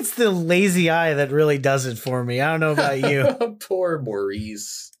 I think it's the lazy eye that really does it for me. I don't know about you. Poor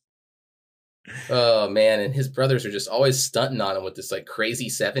Maurice. Oh man, and his brothers are just always stunting on him with this like crazy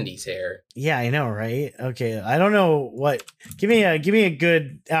 70s hair. Yeah, I know, right? Okay, I don't know what. Give me a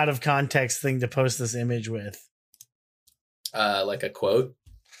good out of context thing to post this image with. Like a quote.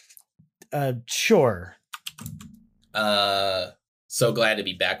 Sure. So glad to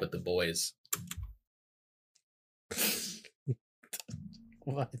be back with the boys.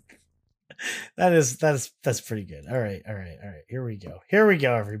 What? That's pretty good. All right. Here we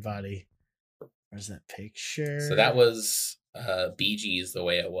go, everybody. Where's that picture? So that was Bee Gees, The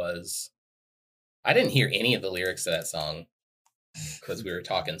Way It Was. I didn't hear any of the lyrics to that song because we were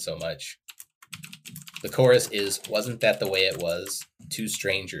talking so much. The chorus is, wasn't that the way it was? Two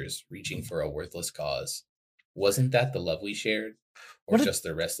strangers reaching for a worthless cause. Wasn't that the love we shared? Or just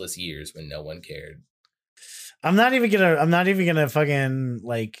the restless years when no one cared? I'm not even gonna fucking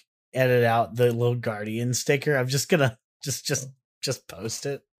like edit out the little Guardian sticker. I'm just gonna just post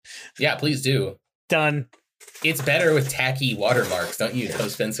it. Yeah, please do. Done. It's better with tacky watermarks, don't you know,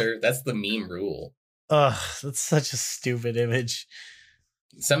 Spencer? That's the meme rule. Ugh, that's such a stupid image.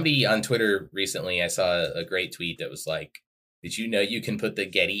 Somebody on Twitter recently, I saw a great tweet that was like, did you know you can put the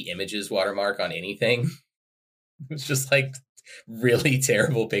Getty Images watermark on anything? It's just like really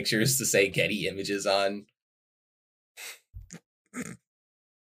terrible pictures to say Getty Images on.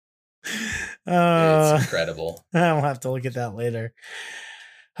 It's incredible. I'll have to look at that later.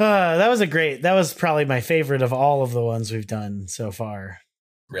 That was probably my favorite of all of the ones we've done so far.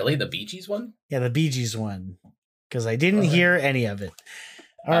 Really? The Bee Gees one? Yeah, the Bee Gees one. Because I didn't hear any of it.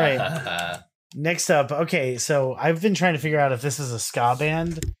 All right. Next up. Okay, so I've been trying to figure out if this is a ska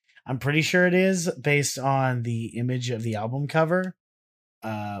band. I'm pretty sure it is based on the image of the album cover,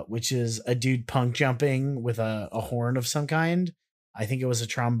 which is a dude punk jumping with a horn of some kind. I think it was a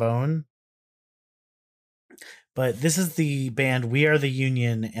trombone. But this is the band We Are the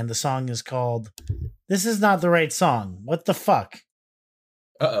Union, and the song is called This Is Not the Right Song. What the fuck?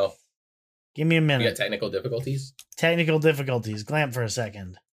 Uh-oh. Give me a minute. You got technical difficulties? Technical difficulties. Glamp for a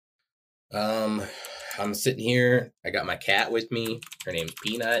second. I'm sitting here. I got my cat with me. Her name's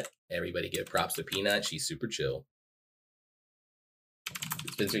Peanut. Everybody give props to Peanut. She's super chill.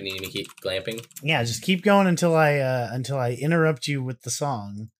 Spencer, you need me to keep glamping? Yeah, just keep going until I interrupt you with the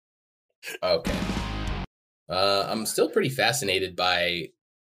song. Okay. I'm still pretty fascinated by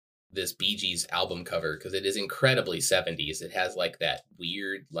this Bee Gees album cover because it is incredibly 70s. It has like that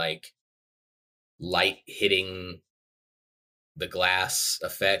weird like light hitting the glass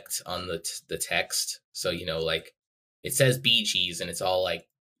effect on the text. So, you know, like it says Bee Gees and it's all like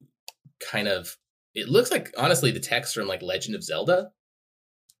kind of, it looks like honestly the text from like Legend of Zelda,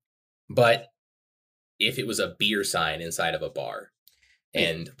 but if it was a beer sign inside of a bar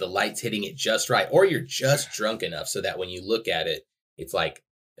and the light's hitting it just right, or you're just drunk enough so that when you look at it, it's like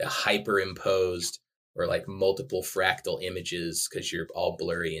a hyperimposed or like multiple fractal images because you're all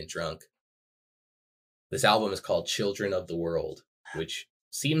blurry and drunk. This album is called Children of the World, which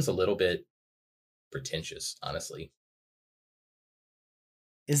seems a little bit pretentious, honestly.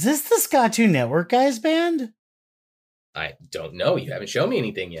 Is this the Ska2 Network guys band? I don't know. You haven't shown me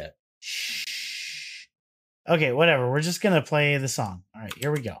anything yet. Shh. Okay, whatever. We're just going to play the song. All right,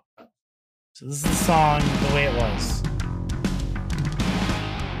 here we go. So this is the song The Way It Was.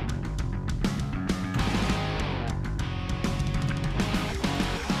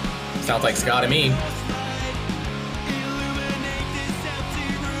 Sounds like ska to me.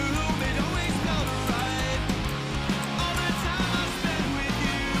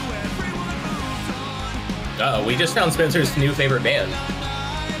 Uh-oh, we just found Spencer's new favorite band.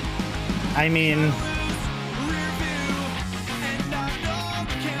 I mean,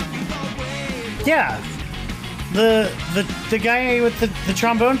 yeah. the guy with the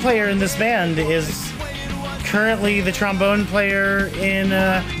trombone player in this band is currently the trombone player in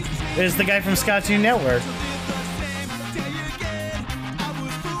is the guy from Ska Tune Network.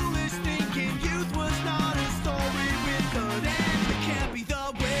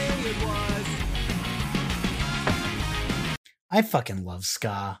 I fucking love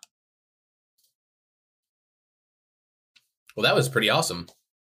ska. Well, that was pretty awesome.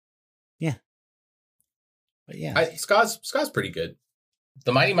 Yeah. But yeah. Ska's pretty good.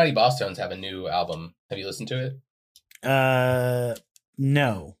 The Mighty Mighty Boss Tones have a new album. Have you listened to it?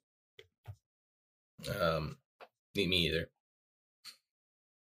 No. Me either.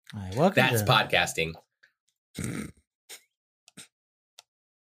 All right, welcome That's podcasting.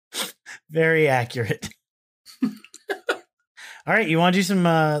 Very accurate. All right, you want to do some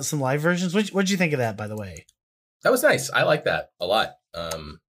live versions? What'd you think of that, by the way? That was nice. I like that a lot.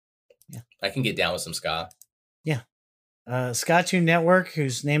 Yeah, I can get down with some ska. Yeah. Ska Tune Network,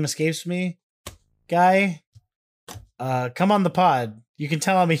 whose name escapes me, guy, come on the pod. You can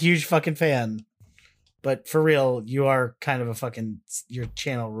tell I'm a huge fucking fan. But for real, you are kind of a fucking, your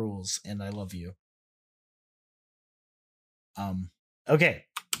channel rules, and I love you. Okay.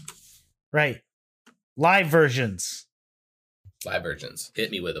 Right. Live versions. Live versions. Hit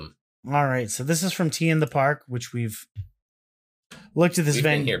me with them. All right. So this is from Tea in the Park, which we've looked at this We've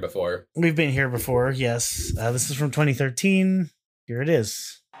venue. been here before. We've been here before, yes. This is from 2013. Here it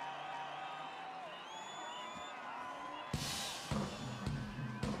is.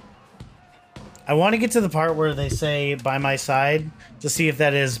 I want to get to the part where they say "by my side" to see if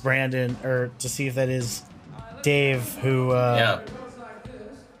that is Brandon or to see if that is Dave who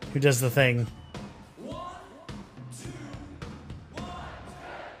does the thing.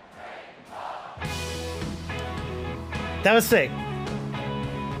 That was sick.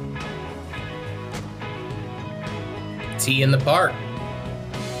 Tea in the Park.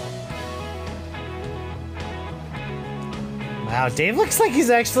 Wow, Dave looks like he's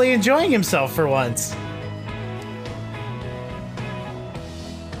actually enjoying himself for once.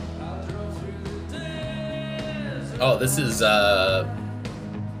 Oh, this is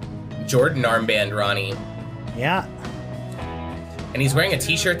Jordan armband Ronnie. Yeah. And he's wearing a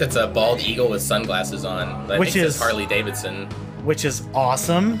t-shirt that's a bald eagle with sunglasses on. Which is is Harley Davidson. Which is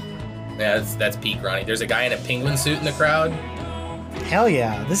awesome. Yeah, that's peak Ronnie. There's a guy in a penguin suit in the crowd. Hell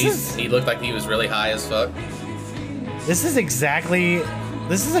yeah. He looked like he was really high as fuck. This is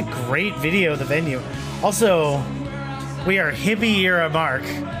a great video of the venue. Also, we are hippie era mark.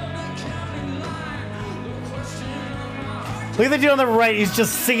 Look at the dude on the right, he's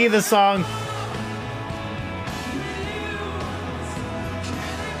just singing the song.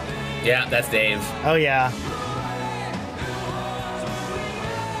 Yeah, that's Dave. Oh yeah.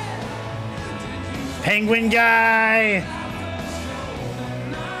 Penguin guy!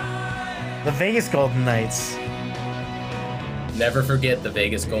 The Vegas Golden Knights. Never forget the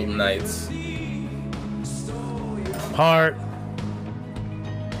Vegas Golden Knights. Heart.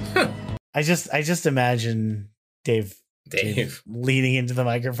 I just imagine Dave leaning into the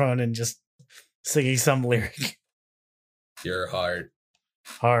microphone and just singing some lyric. Your heart.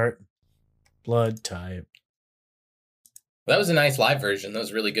 Heart. Blood type. That was a nice live version. That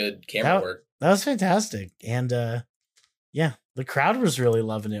was really good camera work. That was fantastic. And yeah, the crowd was really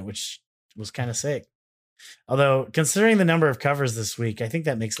loving it, which was kind of sick. Although, considering the number of covers this week, I think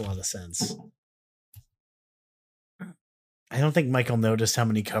that makes a lot of sense. I don't think Michael noticed how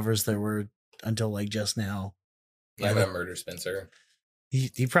many covers there were until like just now. I'm gonna murder Spencer.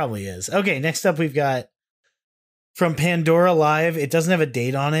 He probably is. Okay, next up we've got from Pandora Live. It doesn't have a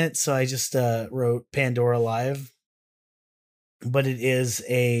date on it, so I just wrote Pandora Live. But it is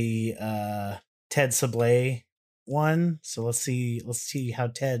a Ted Sublé one. So let's see how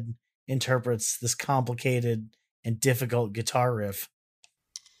Ted interprets this complicated and difficult guitar riff.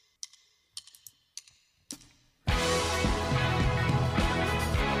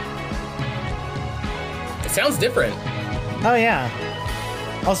 It sounds different. Oh yeah.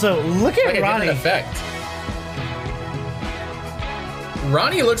 Also, look at like Ronnie. A different effect.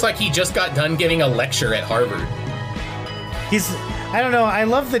 Ronnie looks like he just got done giving a lecture at Harvard. I don't know, I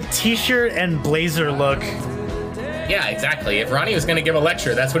love the t-shirt and blazer look. Yeah, exactly. If Ronnie was going to give a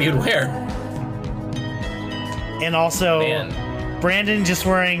lecture, that's what he would wear. And also, Brandon just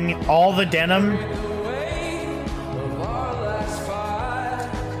wearing all the denim.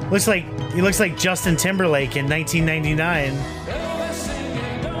 He looks like Justin Timberlake in 1999.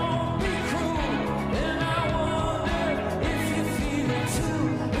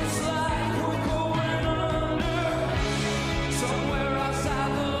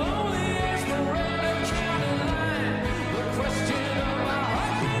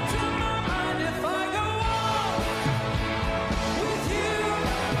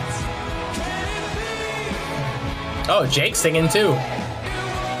 Oh, Jake's singing too.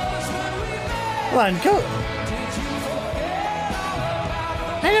 Hold on, go.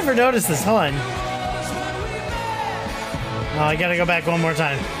 I never noticed this. Hold on. Oh, I gotta go back one more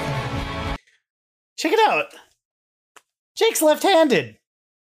time. Check it out. Jake's left-handed.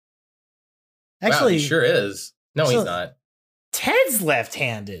 Actually, wow, he sure is. No, he's not. Ted's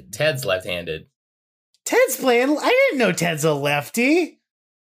left-handed. Ted's left-handed. Ted's playing. I didn't know Ted's a lefty.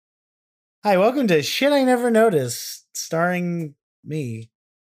 Hi, welcome to Shit I Never Noticed, starring me.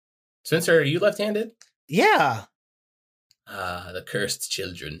 Spencer, are you left-handed? Yeah. Ah, the cursed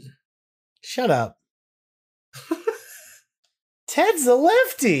children. Shut up. Ted's a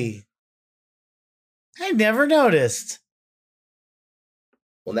lefty. I never noticed.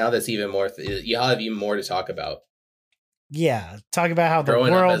 Well, now that's even more. You'll have even more to talk about. Yeah, talk about how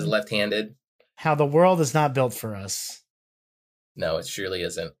Growing the world up as left-handed. How the world is not built for us. No, it surely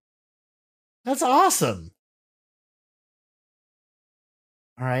isn't. That's awesome.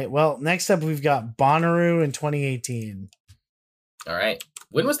 All right. Well, next up we've got Bonnaroo in 2018. All right.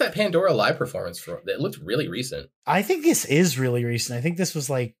 When was that Pandora live performance for? It looked really recent. I think this is really recent. I think this was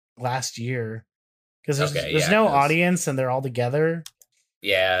like last year. Because there's no audience and they're all together.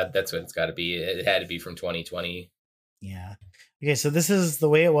 Yeah, that's what it's got to be. It had to be from 2020. Yeah. Okay, so this is The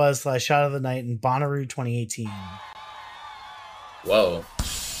Way It Was / Shot of the Night in Bonnaroo 2018. Whoa.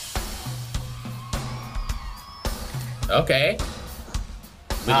 Okay.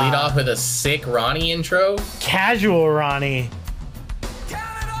 We lead off with a sick Ronnie intro. Casual Ronnie.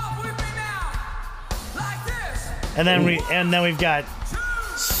 And then we've got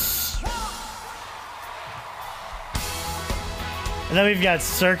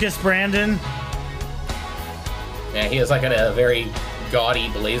Circus Brandon. Yeah, he has like a very gaudy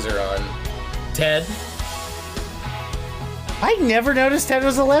blazer on. Ted. I never noticed Ted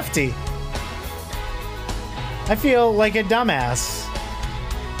was a lefty. I feel like a dumbass.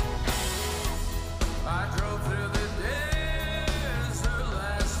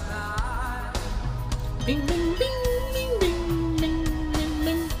 Bing, bing, bing, bing, bing, bing, bing,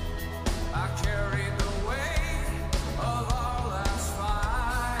 bing.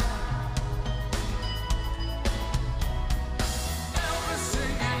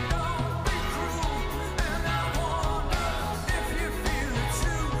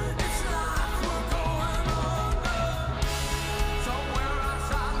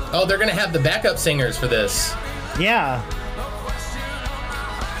 Oh, they're gonna have the backup singers for this. Yeah.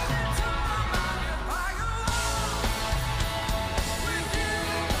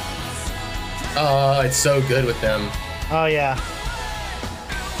 Oh, it's so good with them. Oh yeah.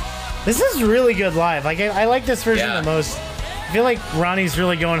 This is really good live. Like I like this version the most. I feel like Ronnie's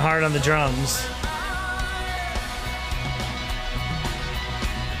really going hard on the drums.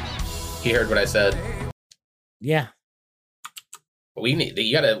 He heard what I said. Yeah.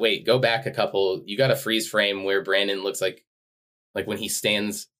 You gotta wait, go back a couple. You gotta freeze frame where Brandon looks like when he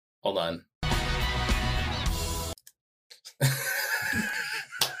stands. Hold on.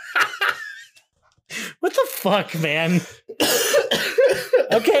 What the fuck, man?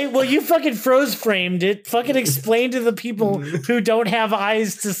 Okay, well, you fucking froze framed it. Fucking explain to the people who don't have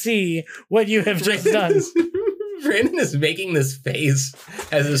eyes to see what you have just done. Brandon is making this face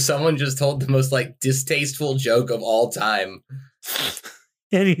as if someone just told the most like distasteful joke of all time.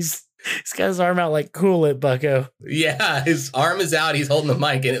 And he's got his arm out like, cool it, bucko. Yeah, his arm is out. He's holding the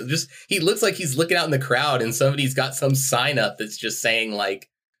mic, and he looks like he's looking out in the crowd, and somebody's got some sign up that's just saying like,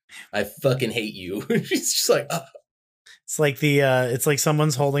 "I fucking hate you." He's just like, oh. It's like it's like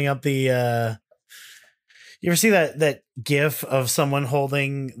someone's holding up the. You ever see that GIF of someone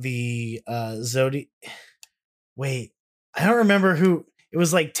holding the Zodi? Wait, I don't remember who. It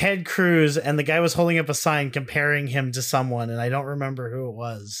was like Ted Cruz, and the guy was holding up a sign comparing him to someone, and I don't remember who it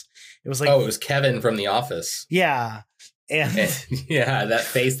was. It was like, oh, it was Kevin from The Office. Yeah, and yeah, that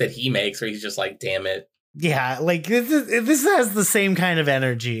face that he makes, where he's just like, "Damn it." Yeah, like this has the same kind of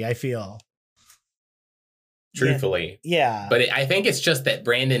energy, I feel. Truthfully, yeah. But I think it's just that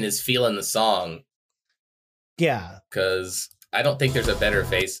Brandon is feeling the song. Yeah, because I don't think there's a better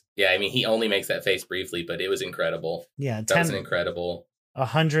face. Yeah, I mean, he only makes that face briefly, but it was incredible. Yeah, that was an incredible.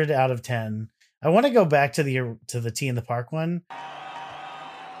 100 out of 10. I want to go back to the Tea in the Park one.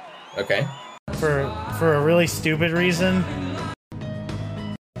 Okay. For a really stupid reason.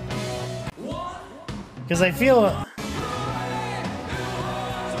 Because I feel.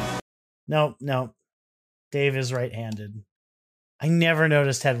 No. Dave is right-handed. I never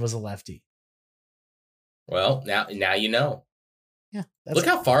noticed Ted was a lefty. Well, now you know. Yeah. Look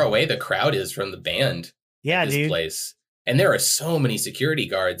how far away the crowd is from the band. Yeah, this dude. Place. And there are so many security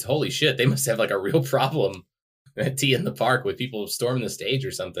guards. Holy shit, they must have like a real problem. a tea in the park with people storming the stage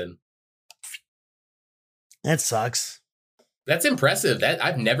or something. That sucks. That's impressive. That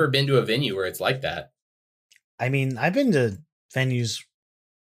I've never been to a venue where it's like that. I mean, I've been to venues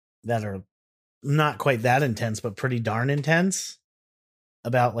that are not quite that intense, but pretty darn intense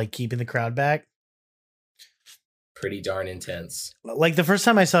about like keeping the crowd back. Pretty darn intense. Like the first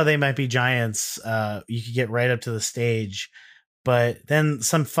time I saw They Might Be Giants, you could get right up to the stage, but then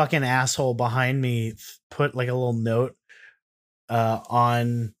some fucking asshole behind me put like a little note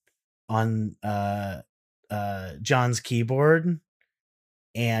on John's keyboard,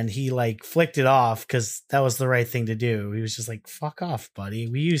 and he like flicked it off because that was the right thing to do. He was just like, fuck off, buddy.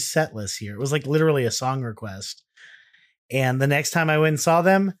 We use set lists here. It was like literally a song request. And the next time I went and saw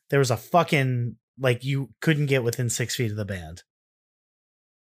them, there was a fucking, like, you couldn't get within 6 feet of the band.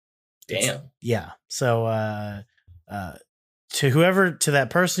 Damn. Yeah. So to that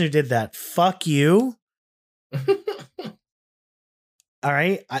person who did that, fuck you. All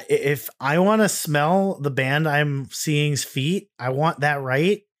right. If I want to smell the band I'm seeing's feet, I want that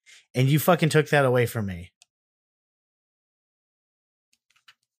right. And you fucking took that away from me.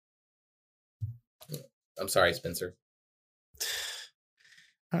 I'm sorry, Spencer.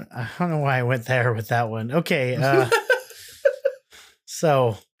 I don't know why I went there with that one. Okay.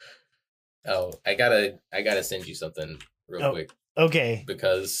 So. Oh, I gotta send you something real quick. Okay.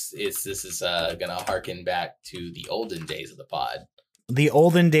 Because this is gonna harken back to the olden days of the pod. The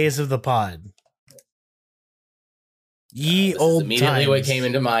olden days of the pod. Ye old immediately times. What came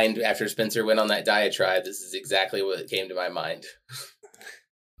into mind after Spencer went on that diatribe. This is exactly what came to my mind.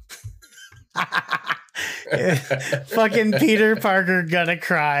 Fucking Peter Parker gonna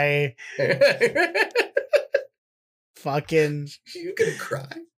cry. Fucking. You gonna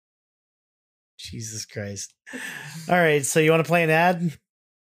cry? Jesus Christ. All right, so you want to play an ad?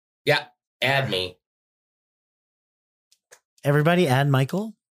 Yeah, add me. Everybody add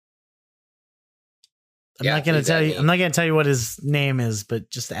Michael. I'm not going to tell you what his name is, but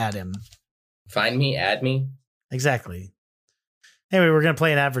just add him. Find me, add me. Exactly. Anyway, we're going to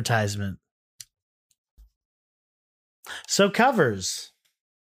play an advertisement. So covers.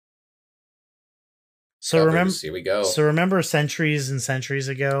 Here we go. So remember centuries and centuries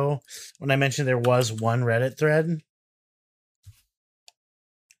ago when I mentioned there was one Reddit thread?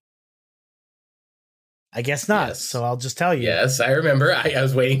 I guess not. Yes. So I'll just tell you. Yes, I remember. I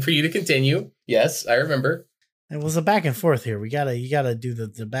was waiting for you to continue. Yes, I remember. It was a back and forth here. You gotta do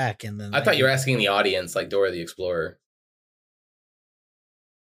the back and then. I thought you were asking the audience, like Dora the Explorer.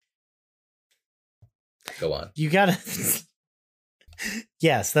 Go on. You gotta.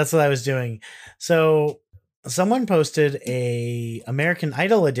 Yes, that's what I was doing. So someone posted a American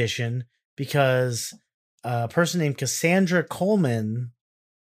Idol edition because a person named Cassandra Coleman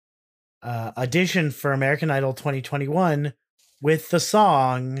auditioned for American Idol 2021 with the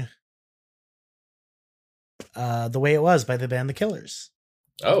song The Way It Was by the band The Killers.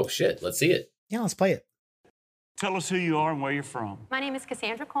 Oh, shit. Let's see it. Yeah, let's play it. Tell us who you are and where you're from. My name is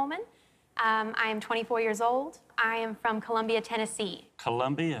Cassandra Coleman. I am 24 years old. I am from Columbia, Tennessee.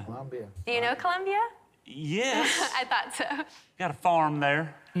 Columbia? Do you know Columbia? Yes. I thought so. Got a farm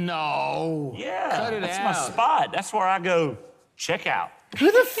there. No. Yeah. Cut it that's out. my spot. That's where I go check out.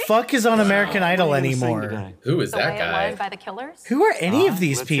 Who the fuck is on American Idol anymore? Who is that The Way guy? It Was by the Killers. Who are any of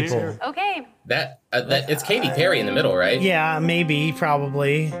these people? Okay. That it's Katy Perry in the middle, right? Yeah, maybe,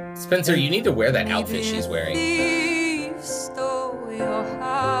 probably. Spencer, you need to wear that outfit she's wearing.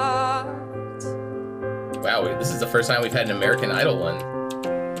 Wow, this is the first time we've had an American Idol one.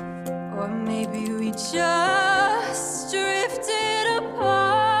 Or maybe we just drifted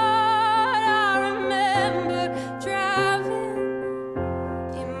apart. I remember driving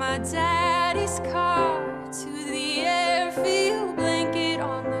in my daddy's car to the airfield, blanket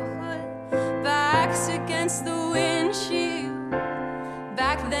on the hood, backs against the windshield.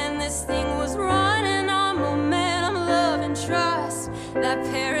 Back then this thing was running on momentum, love and trust. That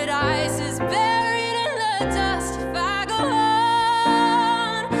paradise is buried in the dust. If I go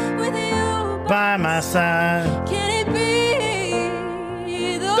on with you by my side, can it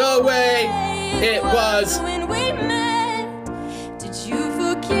be the way it was when we met? Did you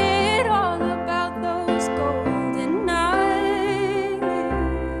forget all about those golden nights,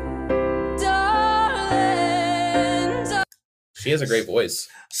 darling? She has a great voice.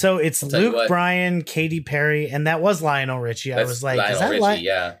 So it's Luke Bryan, Katy Perry, and that was Lionel Richie. I was like, Lionel is that Richie?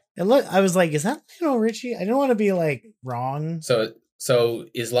 Yeah. I was like, is that Lionel Richie? I didn't want to be like wrong. So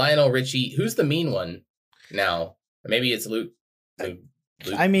is Lionel Richie? Who's the mean one now? Maybe it's Luke. I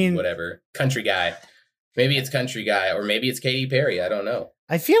mean, whatever, country guy. Maybe it's Country Guy, or maybe it's Katy Perry. I don't know.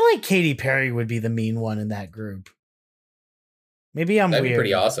 I feel like Katy Perry would be the mean one in that group. Maybe I'm That'd weird. be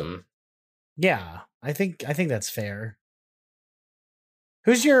pretty awesome. Yeah, I think that's fair.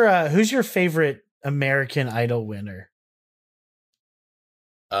 Who's your favorite American Idol winner?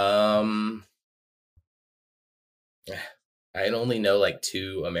 I only know like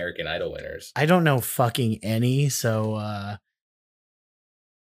 2 American Idol winners. I don't know fucking any, so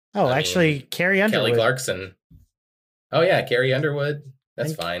actually Carrie Underwood. Kelly Clarkson. Oh yeah, Carrie Underwood.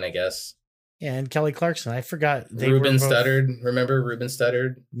 That's fine, I guess. Yeah, and Kelly Clarkson. I forgot Ruben Studdard. Remember Ruben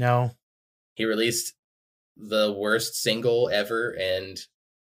Studdard? No. He released the worst single ever and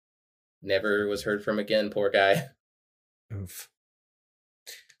never was heard from again. Poor guy. Oof.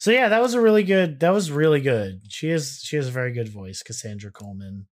 So yeah, that was really good. She has a very good voice, Cassandra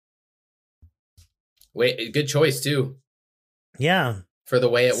Coleman. Wait, good choice too. Yeah. For the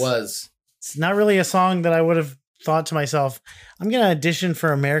way it was. It's not really a song that I would have thought to myself, I'm going to audition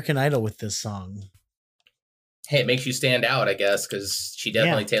for American Idol with this song. Hey, it makes you stand out, I guess, because she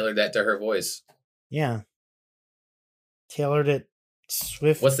definitely tailored that to her voice. Yeah. Tailored it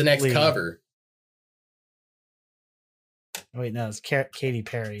swiftly. What's the next cover? Oh, wait, no, it's Katy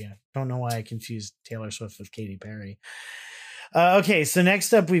Perry. I don't know why I confused Taylor Swift with Katy Perry. Okay, so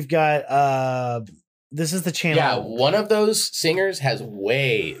next up we've got this is the channel. Yeah, one of those singers has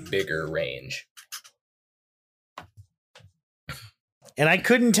way bigger range. And I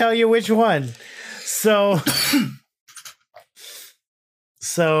couldn't tell you which one. So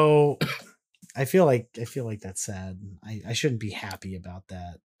I feel like that's sad. I shouldn't be happy about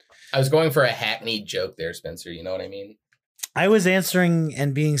that. I was going for a hackneyed joke there, Spencer. You know what I mean? I was answering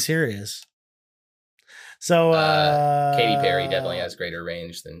and being serious. So Katy Perry definitely has greater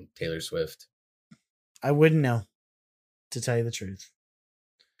range than Taylor Swift. I wouldn't know, to tell you the truth.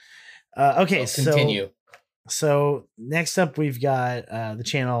 Okay, continue. So next up, we've got the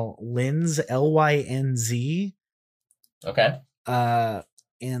channel Lynz, Lynz. Okay.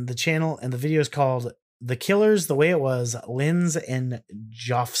 And the channel and the video is called "The Killers: The Way It Was." Lynz and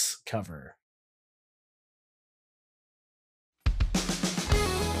Joff's cover.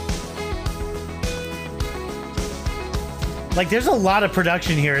 Like, there's a lot of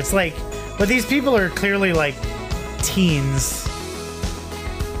production here. It's like, but these people are clearly like teens.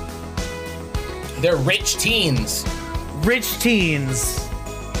 They're rich teens. Rich teens.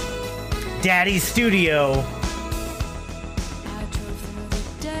 Daddy Studio.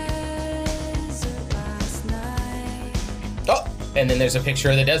 Oh, and then there's a picture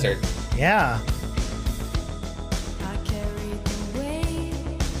of the desert. Yeah.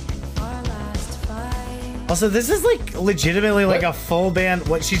 Also, this is like legitimately like a full band.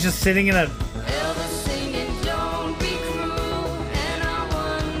 What, she's just sitting in a...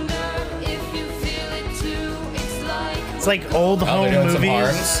 It's like old home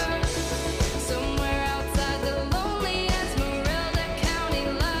movies.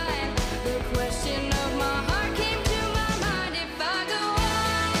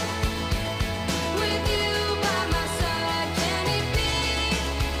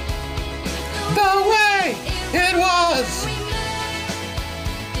 The way it was.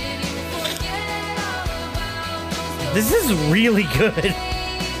 This is really good.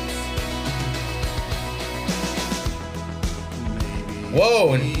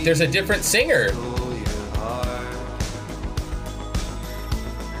 Whoa, and there's a different singer.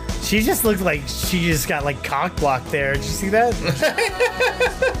 She just looked like she just got like cock blocked there. Did you see that?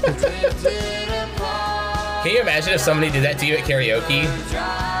 Can you imagine if somebody did that to you at karaoke?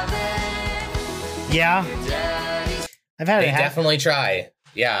 Yeah. I've had they it happen. definitely try.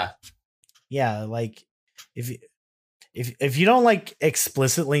 Yeah. Yeah, like if you don't like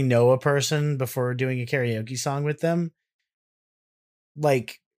explicitly know a person before doing a karaoke song with them,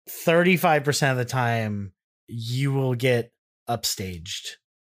 like 35% of the time you will get upstaged.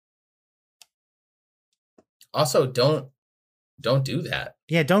 Also, don't do that.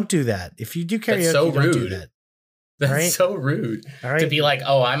 Yeah, don't do that. If you do karaoke, that's so don't rude. do that. That's right? so rude. All right. To be like,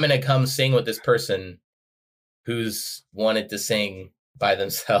 oh, I'm gonna come sing with this person who's wanted to sing by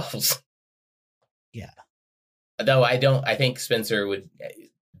themselves. Yeah. Though I think Spencer would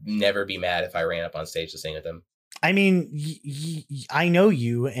never be mad if I ran up on stage to sing with him. I mean, I know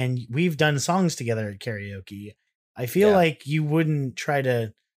you, and we've done songs together at karaoke. I feel like you wouldn't try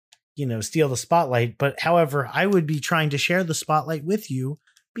to, steal the spotlight. But however, I would be trying to share the spotlight with you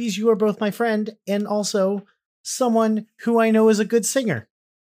because you are both my friend and also someone who I know is a good singer.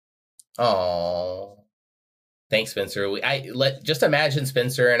 Oh, thanks, Spencer. Just imagine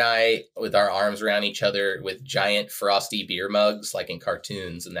Spencer and I with our arms around each other with giant frosty beer mugs like in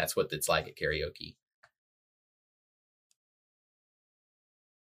cartoons, and that's what it's like at karaoke.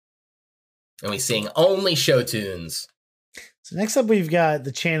 And we sing only show tunes. So next up, we've got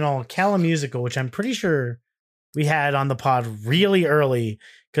the channel Callum Musical, which I'm pretty sure we had on the pod really early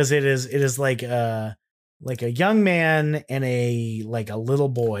because it is like a young man and a little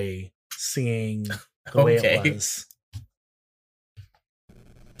boy singing the way it was.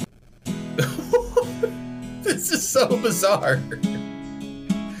 This is so bizarre.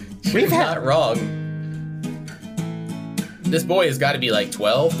 You're not wrong. This boy has got to be like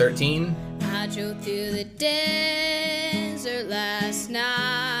 12, 13. I drove through the desert last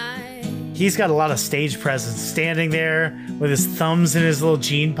night. He's got a lot of stage presence, standing there with his thumbs in his little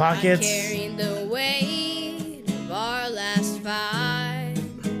jean pockets. Carrying the weight of our last fight.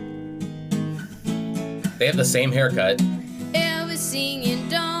 They have the same haircut. Elvis singing,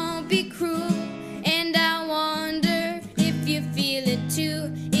 don't be cruel. And I wonder if you feel it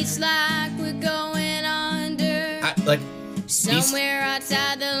too. It's like we're going under. Somewhere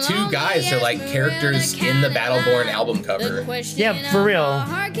outside the two guys are like characters in the Battleborn album cover. Yeah, for real.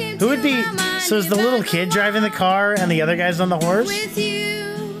 Who would be? So is the little kid driving the car and the other guy's on the horse?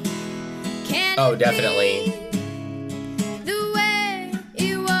 Oh, definitely. The way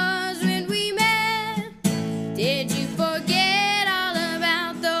it was when we met. Did you forget all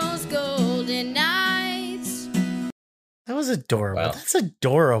about those golden nights? That was adorable. Wow. That's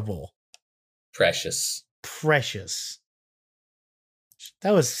adorable. Precious.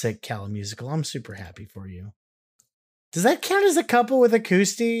 That was sick, Callum Musical. I'm super happy for you. Does that count as a couple with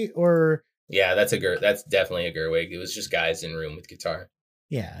acoustic or? Yeah, that's definitely a Gerwig. It was just guys in room with guitar.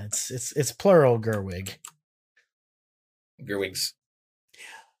 Yeah, it's plural Gerwig. Gerwigs.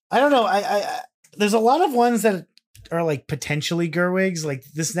 I don't know. I there's a lot of ones that are like potentially Gerwigs. Like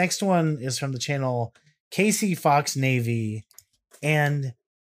this next one is from the channel Casey Fox Navy, and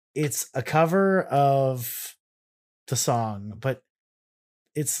it's a cover of the song, but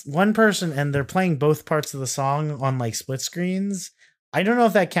it's one person and they're playing both parts of the song on like split screens. I don't know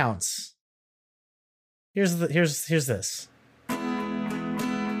if that counts. Here's this.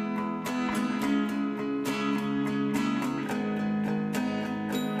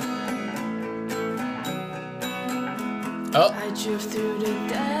 Oh,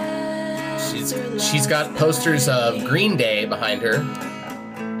 she's got posters of Green Day behind her.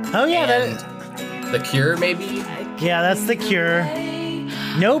 Oh yeah, and The Cure maybe. Yeah, that's The Cure.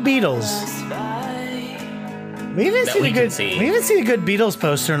 No Beatles. We haven't seen a good Beatles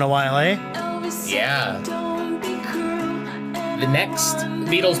poster in a while, eh? Yeah. The next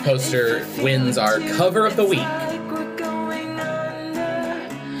Beatles poster wins our cover of the week.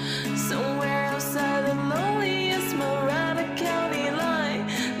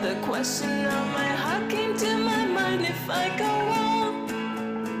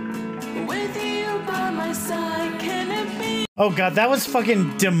 Oh god, that was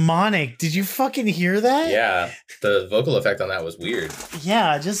fucking demonic. Did you fucking hear that? Yeah, the vocal effect on that was weird.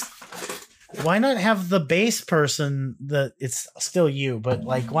 Yeah, just why not have the bass person it's still you, but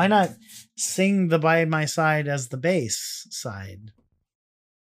like why not sing the By My Side as the bass side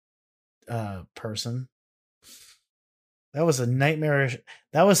person? That was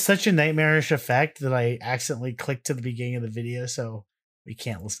such a nightmarish effect that I accidentally clicked to the beginning of the video, so we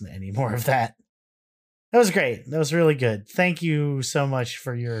can't listen to any more of that. That was great. That was really good. Thank you so much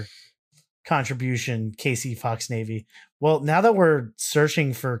for your contribution, Casey Fox Navy. Well, now that we're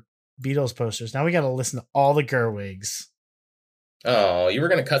searching for Beatles posters, now we got to listen to all the Gerwigs. Oh, you were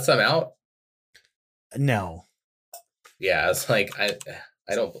going to cut some out? No. Yeah, it's like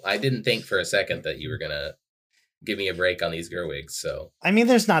I didn't think for a second that you were going to give me a break on these Gerwigs. So I mean,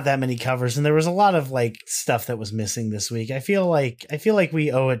 there's not that many covers, and there was a lot of like stuff that was missing this week. I feel like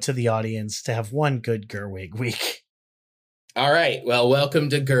we owe it to the audience to have one good Gerwig week. All right, well, welcome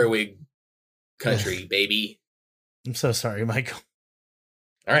to Gerwig country, baby. I'm so sorry, Michael.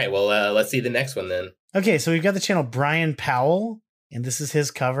 All right, well, let's see the next one then. Okay, so we've got the channel Brian Powell, and this is his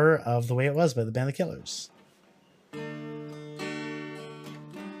cover of The Way It Was by the band The Killers.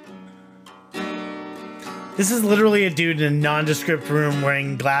 This is literally a dude in a nondescript room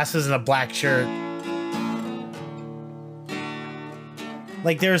wearing glasses and a black shirt.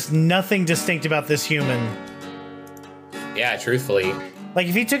 Like, there's nothing distinct about this human. Yeah, truthfully. Like,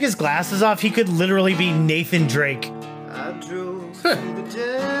 if he took his glasses off, he could literally be Nathan Drake. I drove through the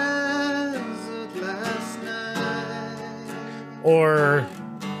desert last night. Or,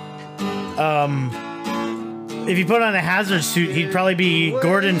 if he put on a hazard suit, he'd probably be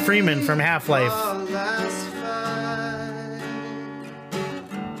Gordon Freeman from Half-Life.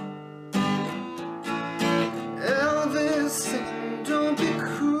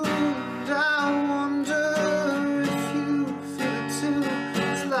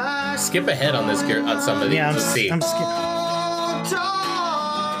 skip ahead on this on some of these. Yeah, Let's see. I'm skipping.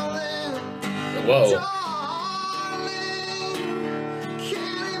 Whoa.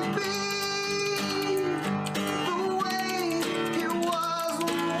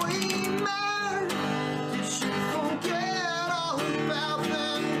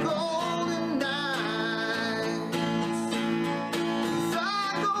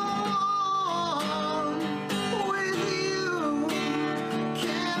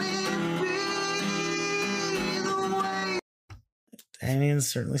 I mean, it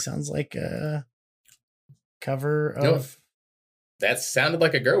certainly sounds like a cover of. No, that sounded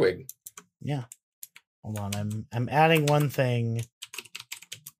like a Gerwig. Yeah. Hold on, I'm adding one thing.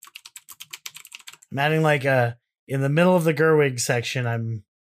 I'm adding like in the middle of the Gerwig section.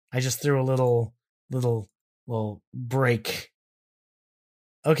 I just threw a little break.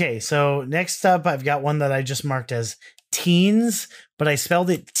 Okay, so next up, I've got one that I just marked as teens, but I spelled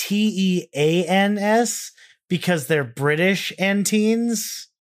it TEANS because they're British and teens.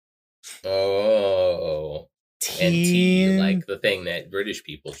 Oh. Teen, like the thing that British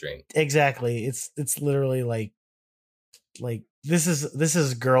people drink. Exactly. It's literally like this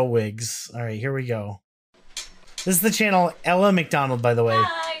is Girl Wigs. All right, here we go. This is the channel Ella McDonald, by the way.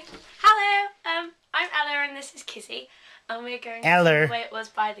 Hi. Hello. I'm Ella and this is Kizzy. And we're going to Eller. see The Way It Was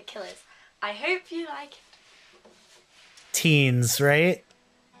by The Killers. I hope you like it. Teens, right?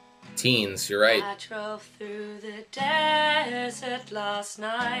 Teens, you're right. I drove through the desert last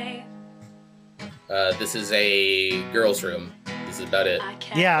night. This is a girl's room. This is about it.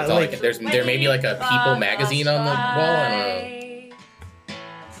 Yeah, That's all like there may be like a People magazine on the wall. I don't know.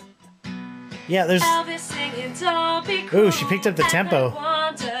 Yeah, there's. Ooh, she picked up the tempo.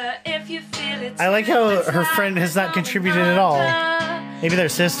 I like how her friend has not contributed at all. Maybe they're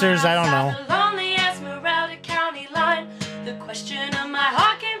sisters. I don't know. The question of my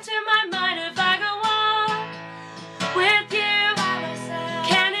heart came to my mind. If I go on with you,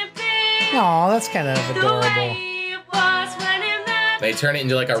 can it be? Aw, that's kind of adorable. They turn it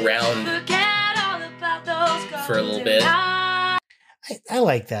into like a round for a little bit. I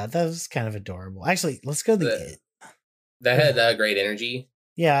like that. That was kind of adorable. Actually, let's go to the. That had great energy.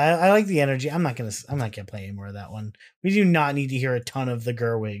 Yeah, I like the energy. I'm not gonna play any more of that one. We do not need to hear a ton of the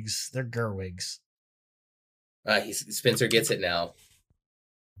Gerwigs. They're Gerwigs. Spencer gets it now.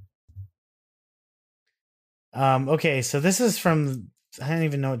 Okay, so this is from. I don't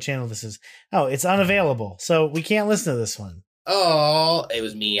even know what channel this is. Oh, it's unavailable, so we can't listen to this one. Oh, it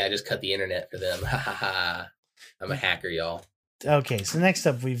was me. I just cut the internet for them. Ha ha ha. I'm a hacker, y'all. Okay, so next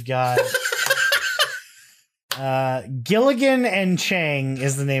up we've got Gilligan and Chang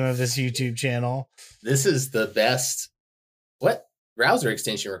is the name of this YouTube channel. This is the best. What? Browser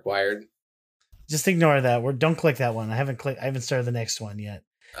extension required. Just ignore that. Don't click that one. I haven't started the next one yet.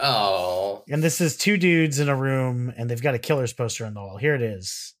 Oh. And this is two dudes in a room and they've got a Killers poster on the wall. Here it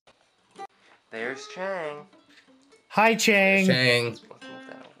is. There's Chang. Hi, Chang. Chang. Let's move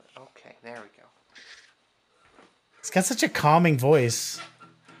that over. Okay, there we go. It's got such a calming voice.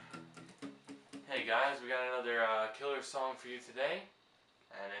 Hey guys, we got another Killer song for you today,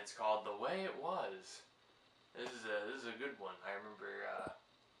 and it's called "The Way It Was." This is a good one. I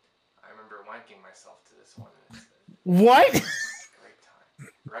remember wanking myself to this one. What? Great time.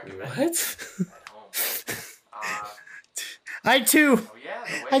 Recommend What? at home.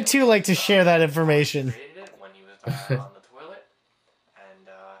 I too like to share that information. Created it when he was on the toilet, and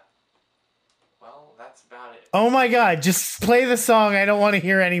well, that's about it. Oh my god, just play the song. I don't want to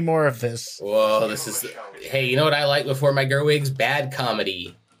hear any more of this. Whoa, this is. Hey, you know what I like before my Gerwigs? Bad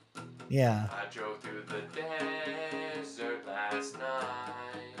comedy. Yeah. I drove through the desert last night.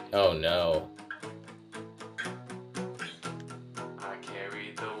 Oh no. I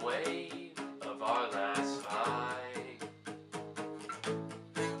carried the weight of our last fight.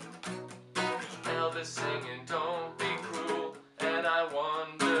 Elvis singing, don't be cruel. And I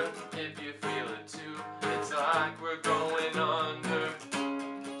wonder if you feel it too. It's like we're going under.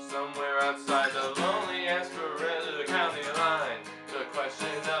 Somewhere outside the lonely Esperanza County line. The question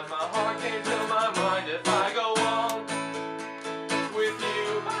of my heart came to my mind. If I go on with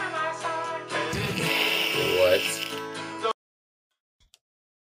you by my side, can it be? What?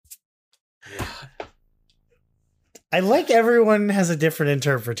 I like everyone has a different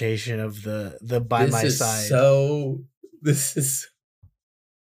interpretation of the by my side.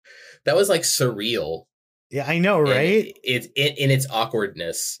 That was like surreal. Yeah, I know, right? It's in its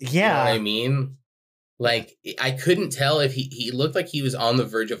awkwardness. Yeah. You know what I mean? Like, I couldn't tell if he looked like he was on the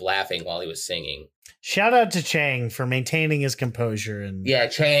verge of laughing while he was singing. Shout out to Chang for maintaining his composure and Yeah,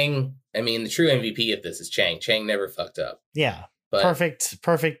 Chang. I mean, the true MVP of this is Chang. Chang never fucked up. yeah. But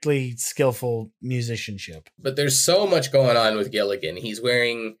perfectly skillful musicianship. But there's so much going on with Gilligan. He's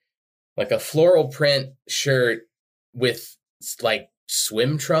wearing like a floral print shirt with like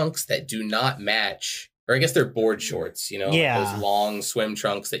swim trunks that do not match. Or I guess they're board shorts, you know? Yeah. Those long swim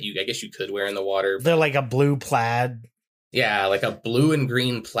trunks that I guess you could wear in the water. They're like a blue plaid. Yeah, like a blue and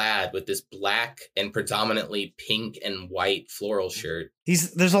green plaid with this black and predominantly pink and white floral shirt.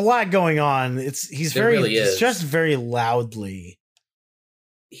 There's a lot going on. He's just very loudly.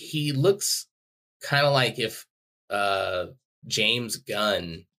 He looks kind of like if James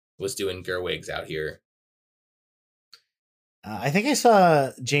Gunn was doing Gerwigs out here. I think I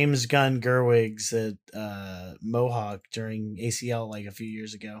saw James Gunn Gerwigs at Mohawk during ACL like a few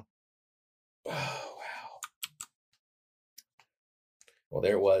years ago. Oh, wow. Well,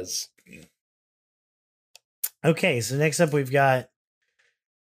 there it was. Okay, so next up we've got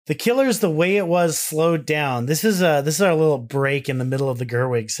The Killers, The Way It Was Slowed Down. This is our little break in the middle of the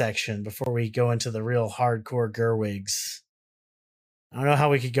Gerwig section before we go into the real hardcore Gerwigs. I don't know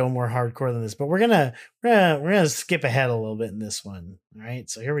how we could go more hardcore than this, but we're gonna skip ahead a little bit in this one. All right,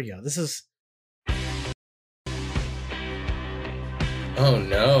 so here we go. This is. Oh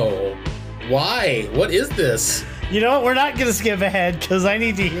no! Why? What is this? You know what? We're not gonna skip ahead because I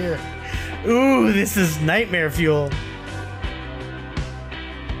need to hear. Ooh, this is nightmare fuel.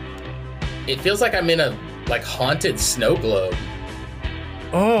 It feels like I'm in a like haunted snow globe.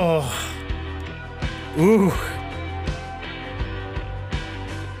 Oh. Ooh.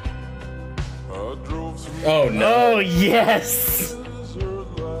 Oh no. Oh yes.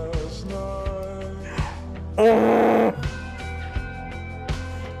 Oh.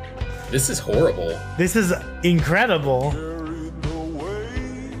 This is horrible. This is incredible.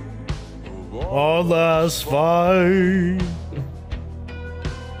 All last fine.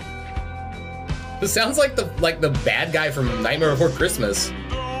 This sounds like the bad guy from Nightmare Before Christmas.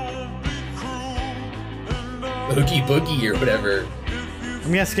 Oogie Boogie or whatever.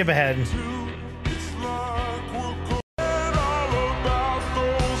 I'm gonna skip ahead.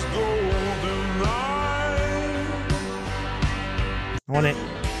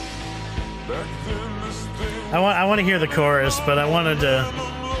 I want to hear the chorus, but I wanted to.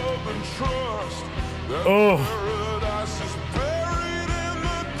 Oh.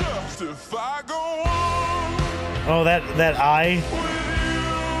 Oh, that eye.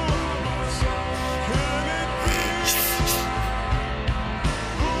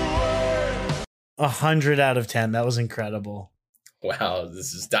 A 100 out of 10. That was incredible. Wow,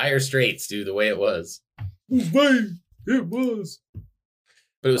 this is Dire Straits, dude. The way it was. The way it was.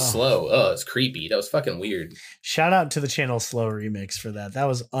 But it was slow. Oh, it's creepy. That was fucking weird. Shout out to the Channel Slow remix for that. That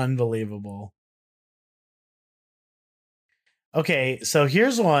was unbelievable. Okay, so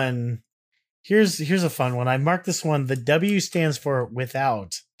here's one. Here's a fun one. I marked this one. The W stands for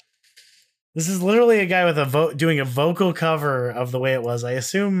without. This is literally a guy with doing a vocal cover of The Way It Was. I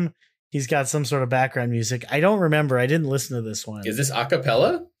assume he's got some sort of background music. I don't remember. I didn't listen to this one. Is this a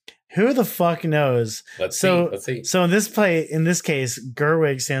cappella? Who the fuck knows? Let's see. So in this case,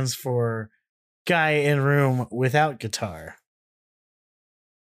 Gerwig stands for guy in room without guitar.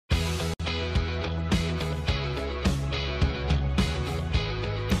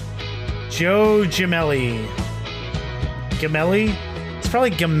 Joe Gemelli. Gemelli? It's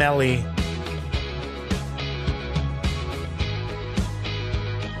probably Gemelli.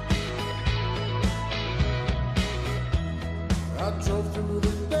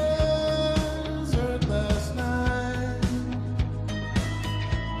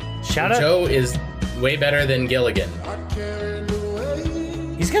 Shout out. Joe is way better than Gilligan.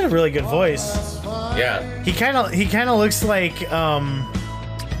 He's got a really good voice. Yeah. He kind of looks like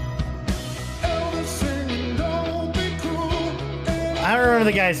I don't remember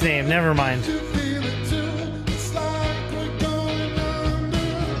the guy's name. Never mind.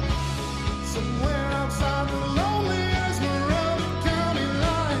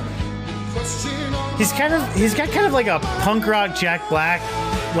 He's got kind of like a punk rock Jack Black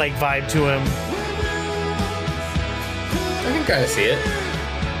like vibe to him. I can kind of see it.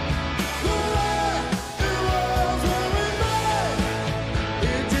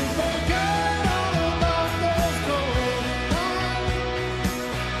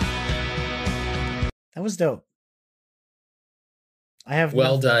 That was dope.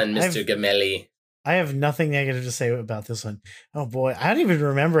 Well done, Mr. Gemelli. I have nothing negative to say about this one. Oh boy, I don't even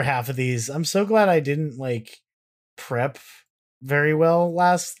remember half of these. I'm so glad I didn't like prep very well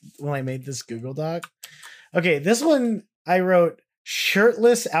when I made this Google Doc. Okay, this one I wrote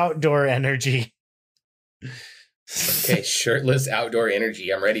shirtless outdoor energy. Okay, shirtless outdoor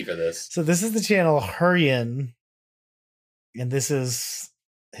energy. I'm ready for this. So this is the channel Hurrian. And this is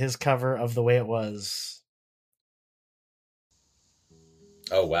his cover of The Way It Was.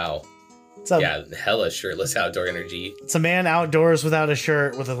 Oh, wow. Yeah, hella shirtless outdoor energy. It's a man outdoors without a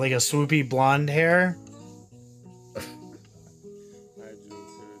shirt with like a swoopy blonde hair.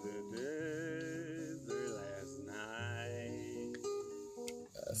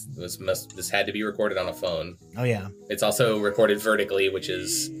 This had to be recorded on a phone. Oh yeah. It's also recorded vertically, which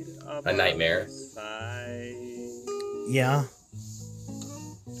is a nightmare. Yeah.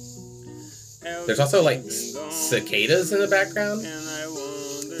 There's also like cicadas in the background.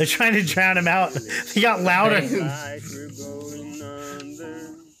 They're trying to drown him out. They got louder.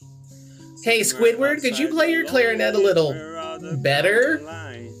 Hey, Squidward, could you play your clarinet a little better?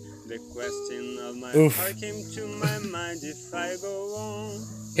 Oof.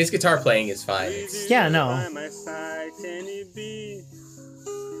 His guitar playing is fine. Yeah, no.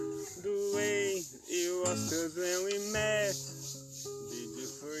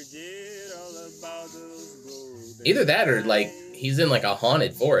 Either that or like he's in like a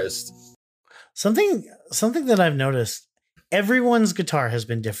haunted forest. Something that I've noticed, everyone's guitar has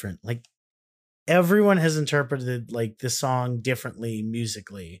been different. Like everyone has interpreted like this song differently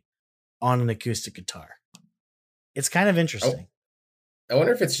musically on an acoustic guitar. It's kind of interesting. I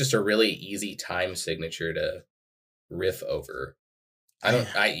wonder if it's just a really easy time signature to riff over.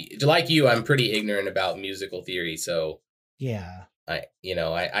 I like you, I'm pretty ignorant about musical theory, so yeah.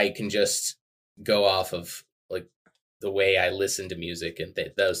 I can just go off of like the way I listen to music and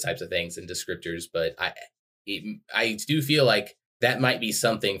those types of things and descriptors, but I do feel like that might be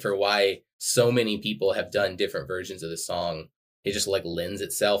something for why so many people have done different versions of the song. It just like lends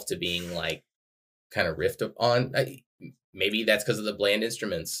itself to being like kind of riffed on. Maybe that's because of the bland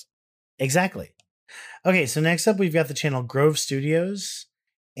instruments. Exactly. Okay, so next up we've got the channel Grove Studios,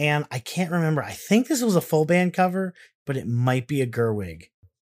 and I can't remember. I think this was a full band cover, but it might be a Gerwig.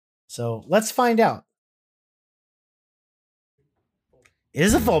 So let's find out. It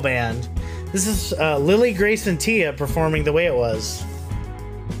is a full band. This is Lily, Grace, and Tia performing The Way It Was.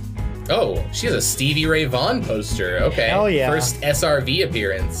 Oh, she has a Stevie Ray Vaughan poster. Okay. Hell yeah. First SRV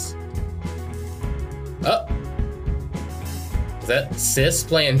appearance. Oh. Is that Sis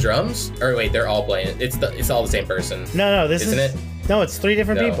playing drums? Or wait, they're all playing. It's all the same person. No, this isn't it? No, it's 3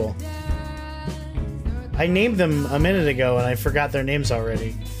 different people. I named them a minute ago and I forgot their names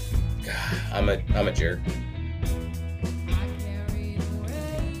already. I'm a jerk.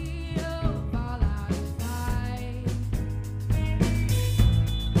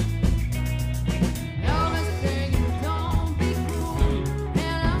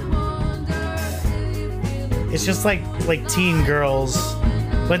 It's just like teen girls,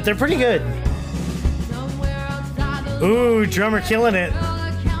 but they're pretty good. Ooh, drummer killing it.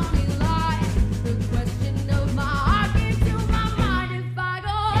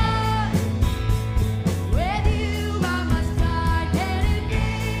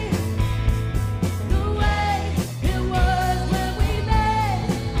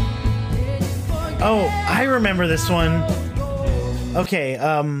 Oh, I remember this one. Okay,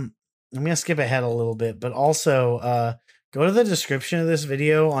 I'm gonna skip ahead a little bit, but also go to the description of this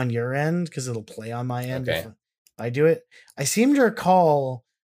video on your end because it'll play on my end if I do it. I seem to recall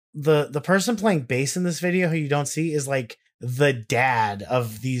the person playing bass in this video who you don't see is like the dad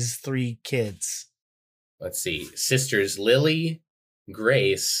of these 3 kids. Let's see. Sisters Lily,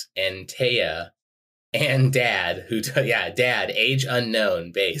 Grace, and Taya, and dad, dad, age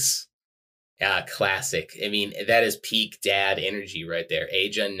unknown, bass. Yeah, classic. I mean, that is peak dad energy right there.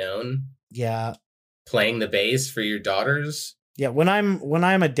 Age unknown. Yeah. Playing the bass for your daughters. Yeah, when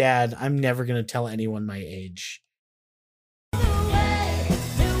I'm a dad, I'm never gonna tell anyone my age.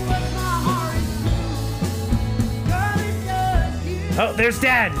 Oh, there's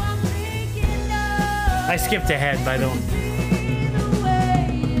Dad. I skipped ahead, but I don't.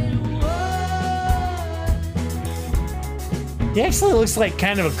 He actually looks like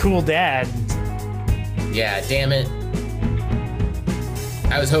kind of a cool dad. Yeah, damn it.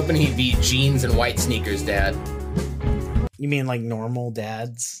 I was hoping he'd be jeans and white sneakers, Dad. You mean like normal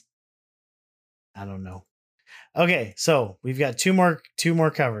dads? I don't know. Okay, so we've got two more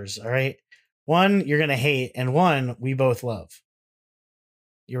covers, all right? One you're gonna hate, and one we both love.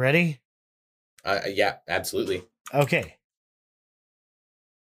 You ready? Yeah, absolutely. Okay.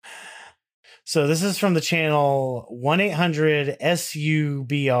 So this is from the channel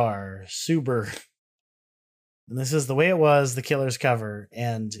 1-800-SUBR, Suber. And this is The Way It Was, the Killer's cover.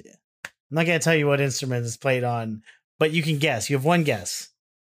 And I'm not going to tell you what instrument it's played on, but you can guess. You have one guess.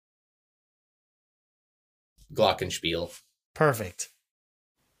 Glockenspiel. Perfect.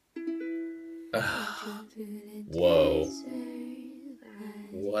 Whoa.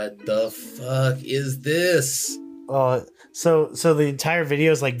 What the fuck is this? So the entire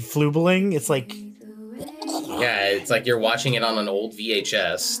video is like flubling. It's like, yeah, it's like you're watching it on an old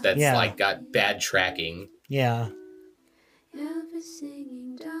VHS that's like got bad tracking. Yeah.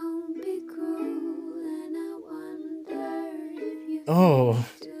 Oh.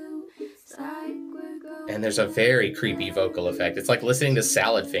 And there's a very creepy vocal effect. It's like listening to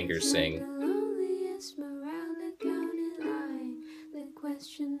Salad Fingers sing.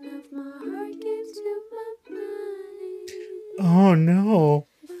 Oh no.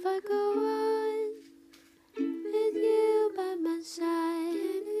 If I go on with you by my side,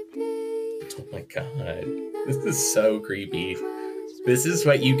 Oh my god. This is so creepy. This is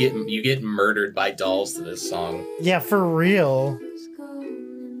what you get murdered by dolls to this song. Yeah, for real.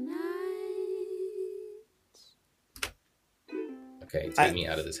 Okay, take me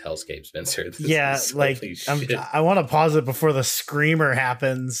out of this hellscape, Spencer. This Yeah, is like holy shit. I want to pause it before the screamer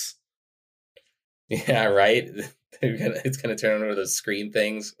happens. Yeah, right? It's gonna turn over those scream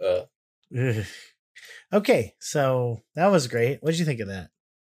things. Ugh. Okay, so that was great. What did you think of that?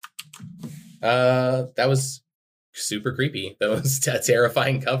 That was super creepy. That was a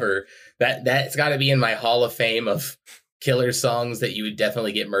terrifying cover. That's got to be in my Hall of Fame of killer songs that you would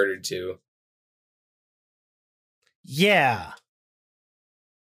definitely get murdered to. Yeah.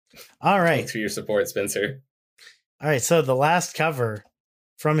 All right. Thanks for your support, Spencer. All right, so the last cover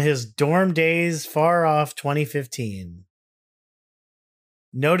from his Dorm Days Far Off 2015.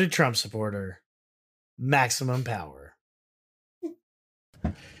 Noted Trump supporter, Maximum Power.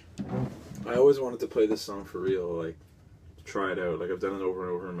 I always wanted to play this song for real, like try it out. Like I've done it over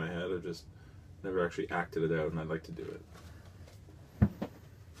and over in my head. I've just never actually acted it out, and I'd like to do it.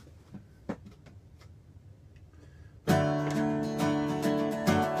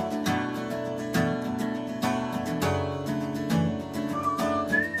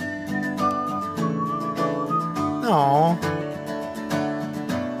 Aww.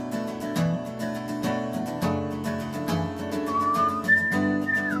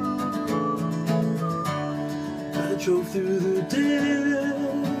 I drove through the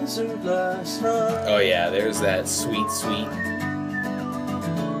desert last night. Oh yeah, there's that sweet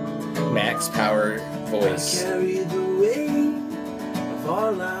Max Power voice. I carried the weight of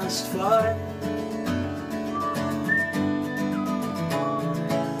our last fight.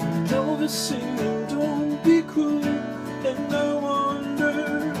 Elvis singing, don't be cruel, and I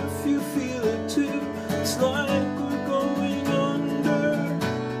wonder if you feel it too. It's like we're going under,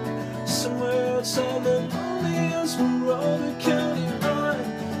 somewhere outside the loneliest Monroe County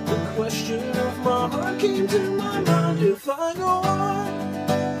line. The question of my heart came to my mind: if I go on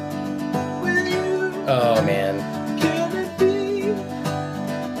with you, Oh man, can it be?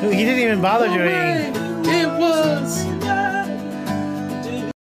 He didn't even bother doing. It was.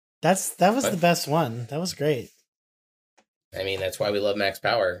 That was the best one. That was great. I mean, that's why we love Max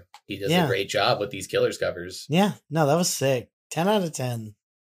Power. He does Yeah. a great job with these Killers covers. Yeah, no, that was sick. 10 out of 10.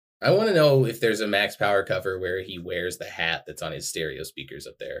 I want to know if there's a Max Power cover where he wears the hat that's on his stereo speakers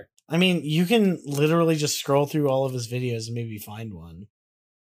up there. I mean, you can literally just scroll through all of his videos and maybe find one.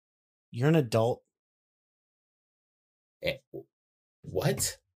 You're an adult.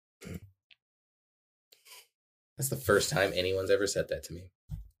 What? That's the first time anyone's ever said that to me.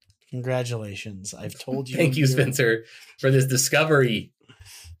 Congratulations. I've told you. Thank you, Spencer, for this discovery.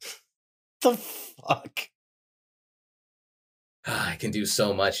 The fuck? I can do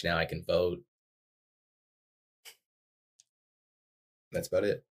so much now. I can vote. That's about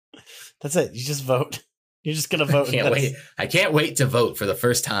it. That's it. You just vote. You're just gonna vote. I can't wait to vote for the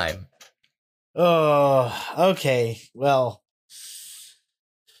first time. Oh, okay. Well,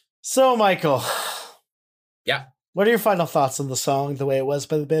 so Michael. Yeah. What are your final thoughts on the song, the way it was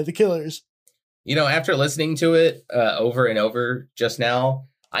by the band The Killers? You know, after listening to it over and over just now,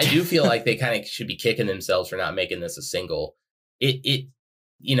 I do feel like they kind of should be kicking themselves for not making this a single. It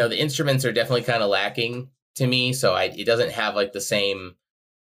you know, the instruments are definitely kind of lacking to me, so it doesn't have like the same,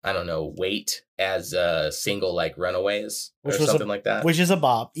 I don't know, weight as a single like Runaways or something like that. Which is a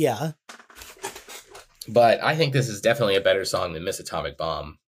bop, yeah. But I think this is definitely a better song than Miss Atomic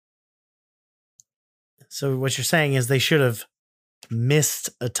Bomb. So what you're saying is they should have missed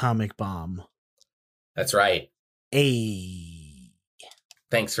Atomic Bomb. That's right. Hey.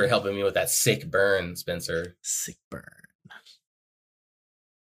 Thanks for helping me with that sick burn, Spencer. Sick burn.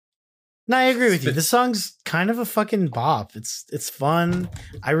 No, I agree with you. The song's kind of a fucking bop. It's fun.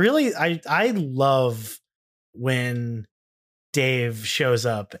 I love when Dave shows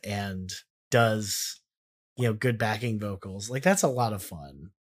up and does, you know, good backing vocals. Like, that's a lot of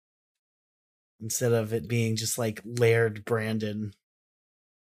fun. instead of it being just like layered Brandon.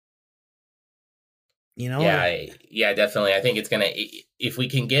 You know? Yeah, definitely. I think it's gonna. If we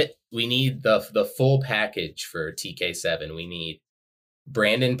can get, we need the full package for TK7. We need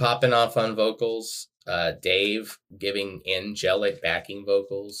Brandon popping off on vocals, Dave giving angelic backing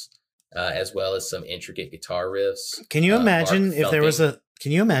vocals, as well as some intricate guitar riffs. Can you imagine if there was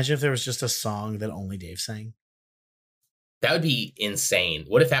Can you imagine if there was just a song that only Dave sang? That would be insane.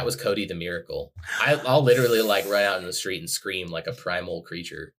 What if that was Cody the Miracle? I'll literally like run out in the street and scream like a primal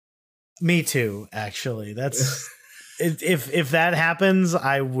creature. Me too, actually. That's if that happens,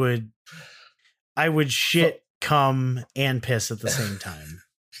 I would shit, come, and piss at the same time.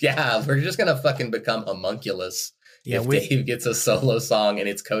 Yeah, we're just gonna fucking become homunculus if Dave gets a solo song and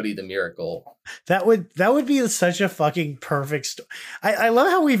it's Cody the Miracle. That would be such a fucking perfect I love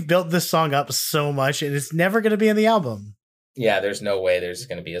how we've built this song up so much and it's never gonna be in the album. Yeah, there's no way there's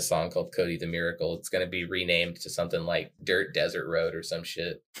gonna be a song called Cody the Miracle. It's gonna be renamed to something like Dirt Desert Road or some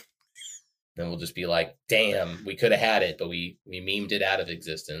shit. Then we'll just be like, damn, we could have had it, but we memed it out of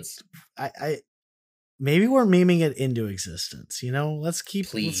existence. I maybe we're memeing it into existence, you know? Please. Let's keep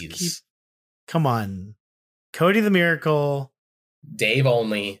come on. Cody the Miracle. Dave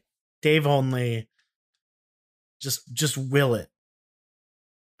only. Just will it.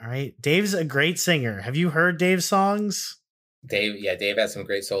 All right. Dave's a great singer. Have you heard Dave's songs? Dave has some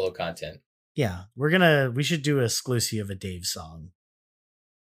great solo content. Yeah. We should do an exclusive of a Dave song.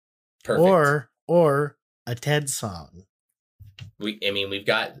 Perfect. Or a Ted song.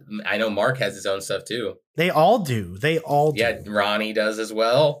 I know Mark has his own stuff too. They all do. Yeah, Ronnie does as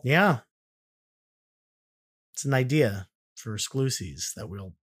well. Yeah. It's an idea for exclusives that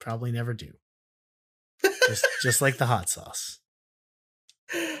we'll probably never do. just like the hot sauce.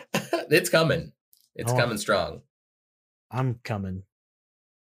 It's coming. It's coming strong. I'm coming.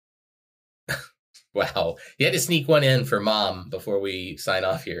 Wow. You had to sneak one in for Mom before we sign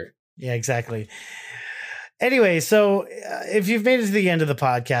off here. Yeah, exactly. Anyway, so if you've made it to the end of the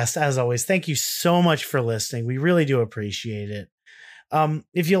podcast, as always, thank you so much for listening. We really do appreciate it.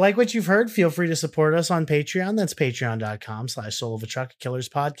 If you like what you've heard, feel free to support us on Patreon. That's patreon.com/Soul of a Truck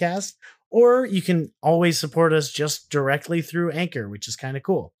Podcast. Or you can always support us just directly through Anchor, which is kind of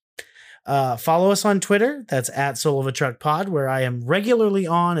cool. Follow us on Twitter. That's @SoulOfATruckPod, where I am regularly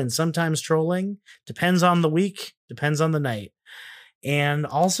on and sometimes trolling. Depends on the week, depends on the night. And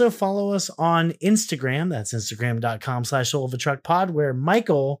also follow us on Instagram. That's Instagram.com/SoulOfATruckPod, where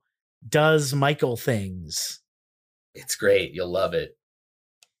Michael does Michael things. It's great. You'll love it.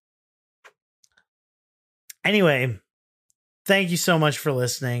 Anyway, thank you so much for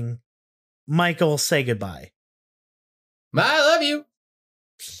listening. Michael, say goodbye. I love you.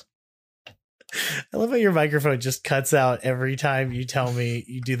 I love how your microphone just cuts out every time you tell me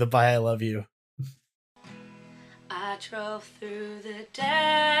you do the bye, I love you. I drove through the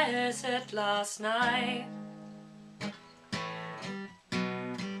desert last night.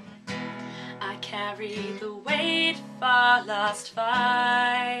 I carried the weight of our last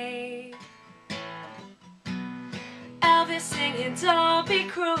fight. Elvis singing Don't Be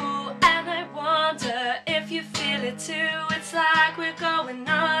Cruel, and I wonder if you feel it too. It's like we're going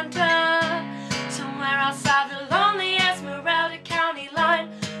on